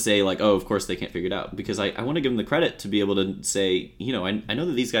don't want to say, like, oh, of course they can't figure it out, because I want to give them the credit to be able to say, I know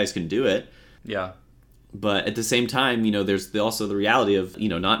that these guys can do it. Yeah. But at the same time, there's also the reality of,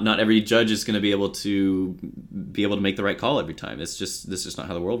 not every judge is going to be able to make the right call every time. This is just not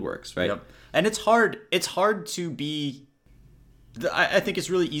how the world works, right? Yep. And it's hard to be, I think it's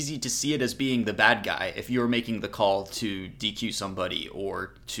really easy to see it as being the bad guy if you're making the call to DQ somebody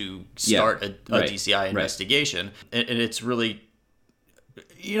or to start a DCI investigation. Right. And it's really,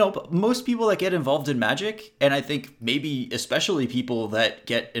 most people that get involved in Magic, and I think maybe especially people that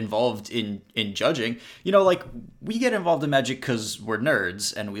get involved in judging, like, we get involved in Magic because we're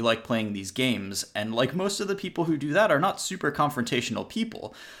nerds and we like playing these games. And like, most of the people who do that are not super confrontational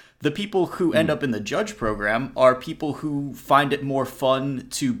people. The people who end up in the judge program are people who find it more fun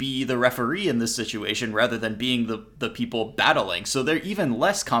to be the referee in this situation rather than being the people battling. So they're even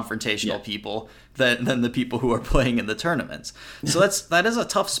less confrontational people than the people who are playing in the tournaments. So that is a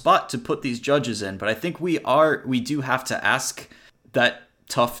tough spot to put these judges in. But I think we do have to ask that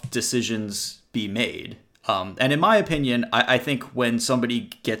tough decisions be made. And in my opinion, I think when somebody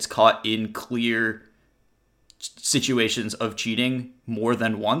gets caught in clear situations of cheating more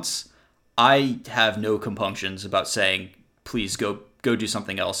than once, I have no compunctions about saying, please go do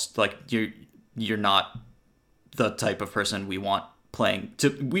something else. Like you're not the type of person we want playing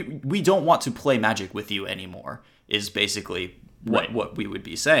we don't want to play Magic with you anymore is basically what we would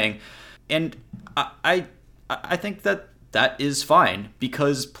be saying. And I think that is fine,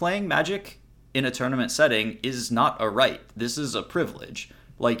 because playing Magic in a tournament setting is not a right. This is a privilege.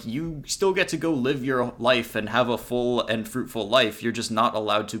 Like, you still get to go live your life and have a full and fruitful life. You're just not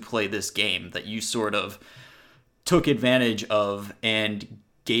allowed to play this game that you sort of took advantage of and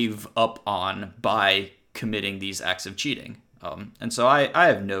gave up on by committing these acts of cheating. And so I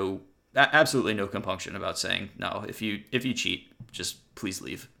have absolutely no compunction about saying, no, if you cheat, just please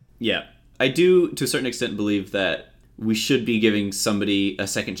leave. Yeah. I do, to a certain extent, believe that we should be giving somebody a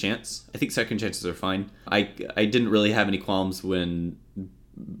second chance. I think second chances are fine. I didn't really have any qualms when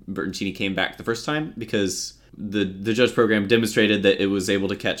Bertoncini came back the first time, because the judge program demonstrated that it was able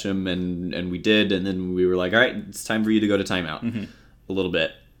to catch him, and we did, and then we were like, all right, it's time for you to go to timeout a little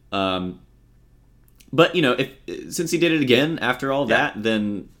bit. But, since he did it again after all that,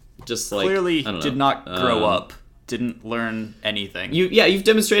 then just like... Clearly did not grow up, didn't learn anything. You've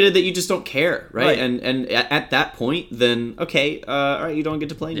demonstrated that you just don't care, right? And at that point, then, okay, all right, you don't get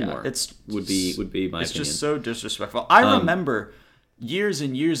to play anymore. Would be my opinion. It's just so disrespectful. I remember years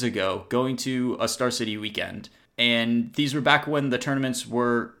and years ago going to a Star City weekend, and these were back when the tournaments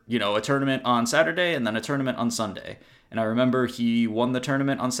were, a tournament on Saturday and then a tournament on Sunday. And I remember he won the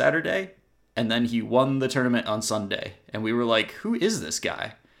tournament on Saturday, and then he won the tournament on Sunday. And we were like, who is this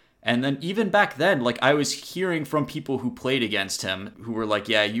guy? And then even back then, like, I was hearing from people who played against him who were like,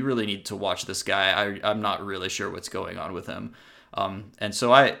 yeah, you really need to watch this guy. I'm not really sure what's going on with him. And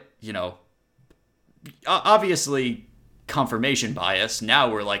so obviously confirmation bias.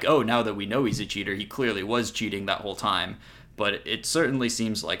 Now we're like, oh, now that we know he's a cheater, he clearly was cheating that whole time. But it certainly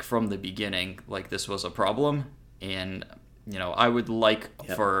seems like from the beginning, like, this was a problem. And, I would like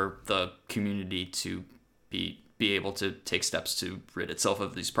for the community to be able to take steps to rid itself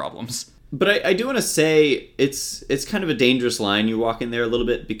of these problems. But I do want to say it's kind of a dangerous line you walk in there a little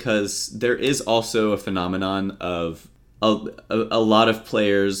bit, because there is also a phenomenon of a lot of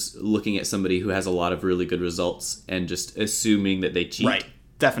players looking at somebody who has a lot of really good results and just assuming that they cheat. Right.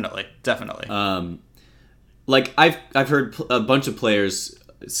 Definitely. Like, I've heard a bunch of players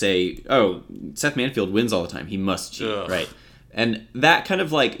say, oh, Seth Manfield wins all the time, he must cheat. Ugh. Right? And that kind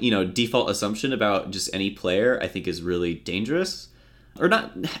of like, default assumption about just any player, I think, is really dangerous. Or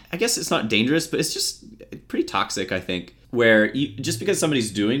not, I guess it's not dangerous, but it's just pretty toxic, I think. Where just because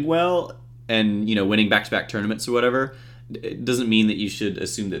somebody's doing well and, winning back-to-back tournaments or whatever, it doesn't mean that you should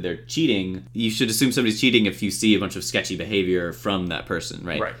assume that they're cheating. You should assume somebody's cheating if you see a bunch of sketchy behavior from that person,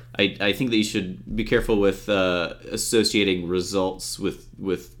 right? Right. I think that you should be careful with associating results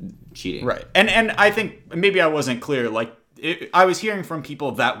with cheating. Right. And I think maybe I wasn't clear. Like, I was hearing from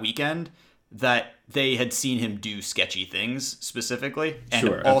people that weekend that they had seen him do sketchy things specifically,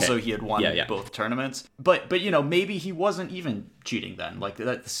 and also he had won both tournaments. But maybe he wasn't even cheating then. Like,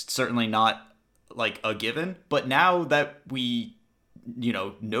 that's certainly not like a given. But now that we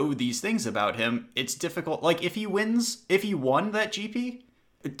know these things about him, it's difficult. Like, if he won that GP,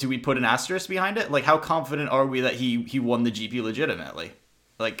 do we put an asterisk behind it? Like, how confident are we that he won the GP legitimately?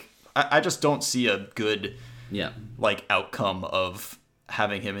 Like, I just don't see a good outcome of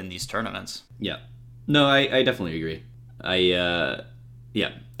having him in these tournaments. Yeah. No, I definitely agree. I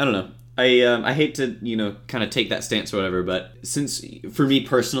don't know. I hate to, kind of take that stance or whatever, but since, for me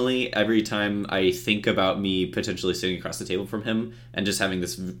personally, every time I think about me potentially sitting across the table from him and just having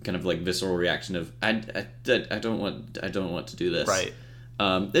this kind of like visceral reaction of, I don't want to do this. Right.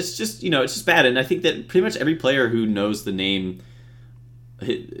 It's just, it's just bad. And I think that pretty much every player who knows the name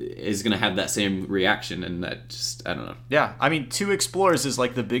is going to have that same reaction, and that just, I don't know. Yeah, I mean, 2 Explorers is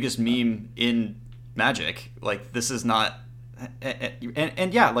like the biggest meme in Magic. Like, this is not...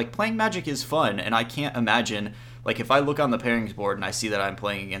 And yeah, like, playing Magic is fun, and I can't imagine, like, if I look on the pairings board and I see that I'm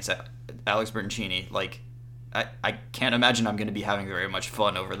playing against Alex Bertoncini, like, I can't imagine I'm going to be having very much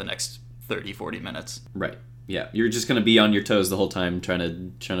fun over the next 30, 40 minutes. Right. Yeah, you're just going to be on your toes the whole time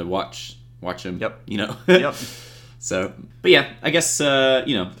trying to watch him. Yep. Yep. Yep. So, but yeah, I guess,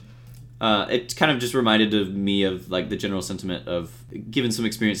 it kind of just reminded of me of like the general sentiment of, given some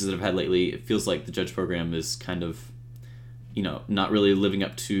experiences that I've had lately, it feels like the judge program is kind of, not really living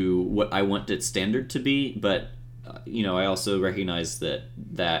up to what I want its standard to be. But I also recognize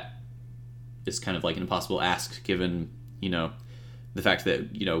that is kind of like an impossible ask, given the fact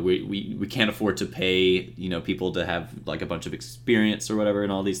that we can't afford to pay people to have like a bunch of experience or whatever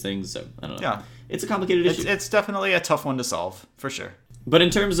and all these things. So I don't know. Yeah, it's a complicated issue. It's definitely a tough one to solve for sure. But in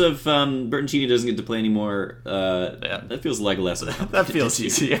terms of Burton Cheney doesn't get to play anymore, that feels like less of a that feels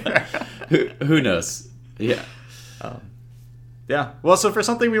easier. Who knows? Yeah. Yeah. Well, so for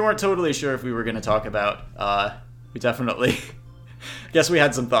something we weren't totally sure if we were going to talk about, we definitely guess we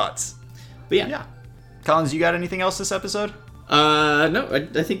had some thoughts. But yeah. Collins, you got anything else this episode? No,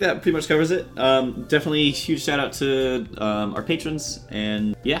 I think that pretty much covers it. Definitely huge shout out to our patrons,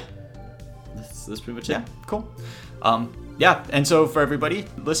 and yeah, that's pretty much it. Yeah, cool. Yeah, and so for everybody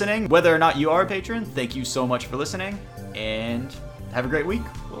listening, whether or not you are a patron, thank you so much for listening, and have a great week.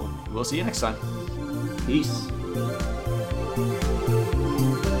 We'll see you next time. Peace.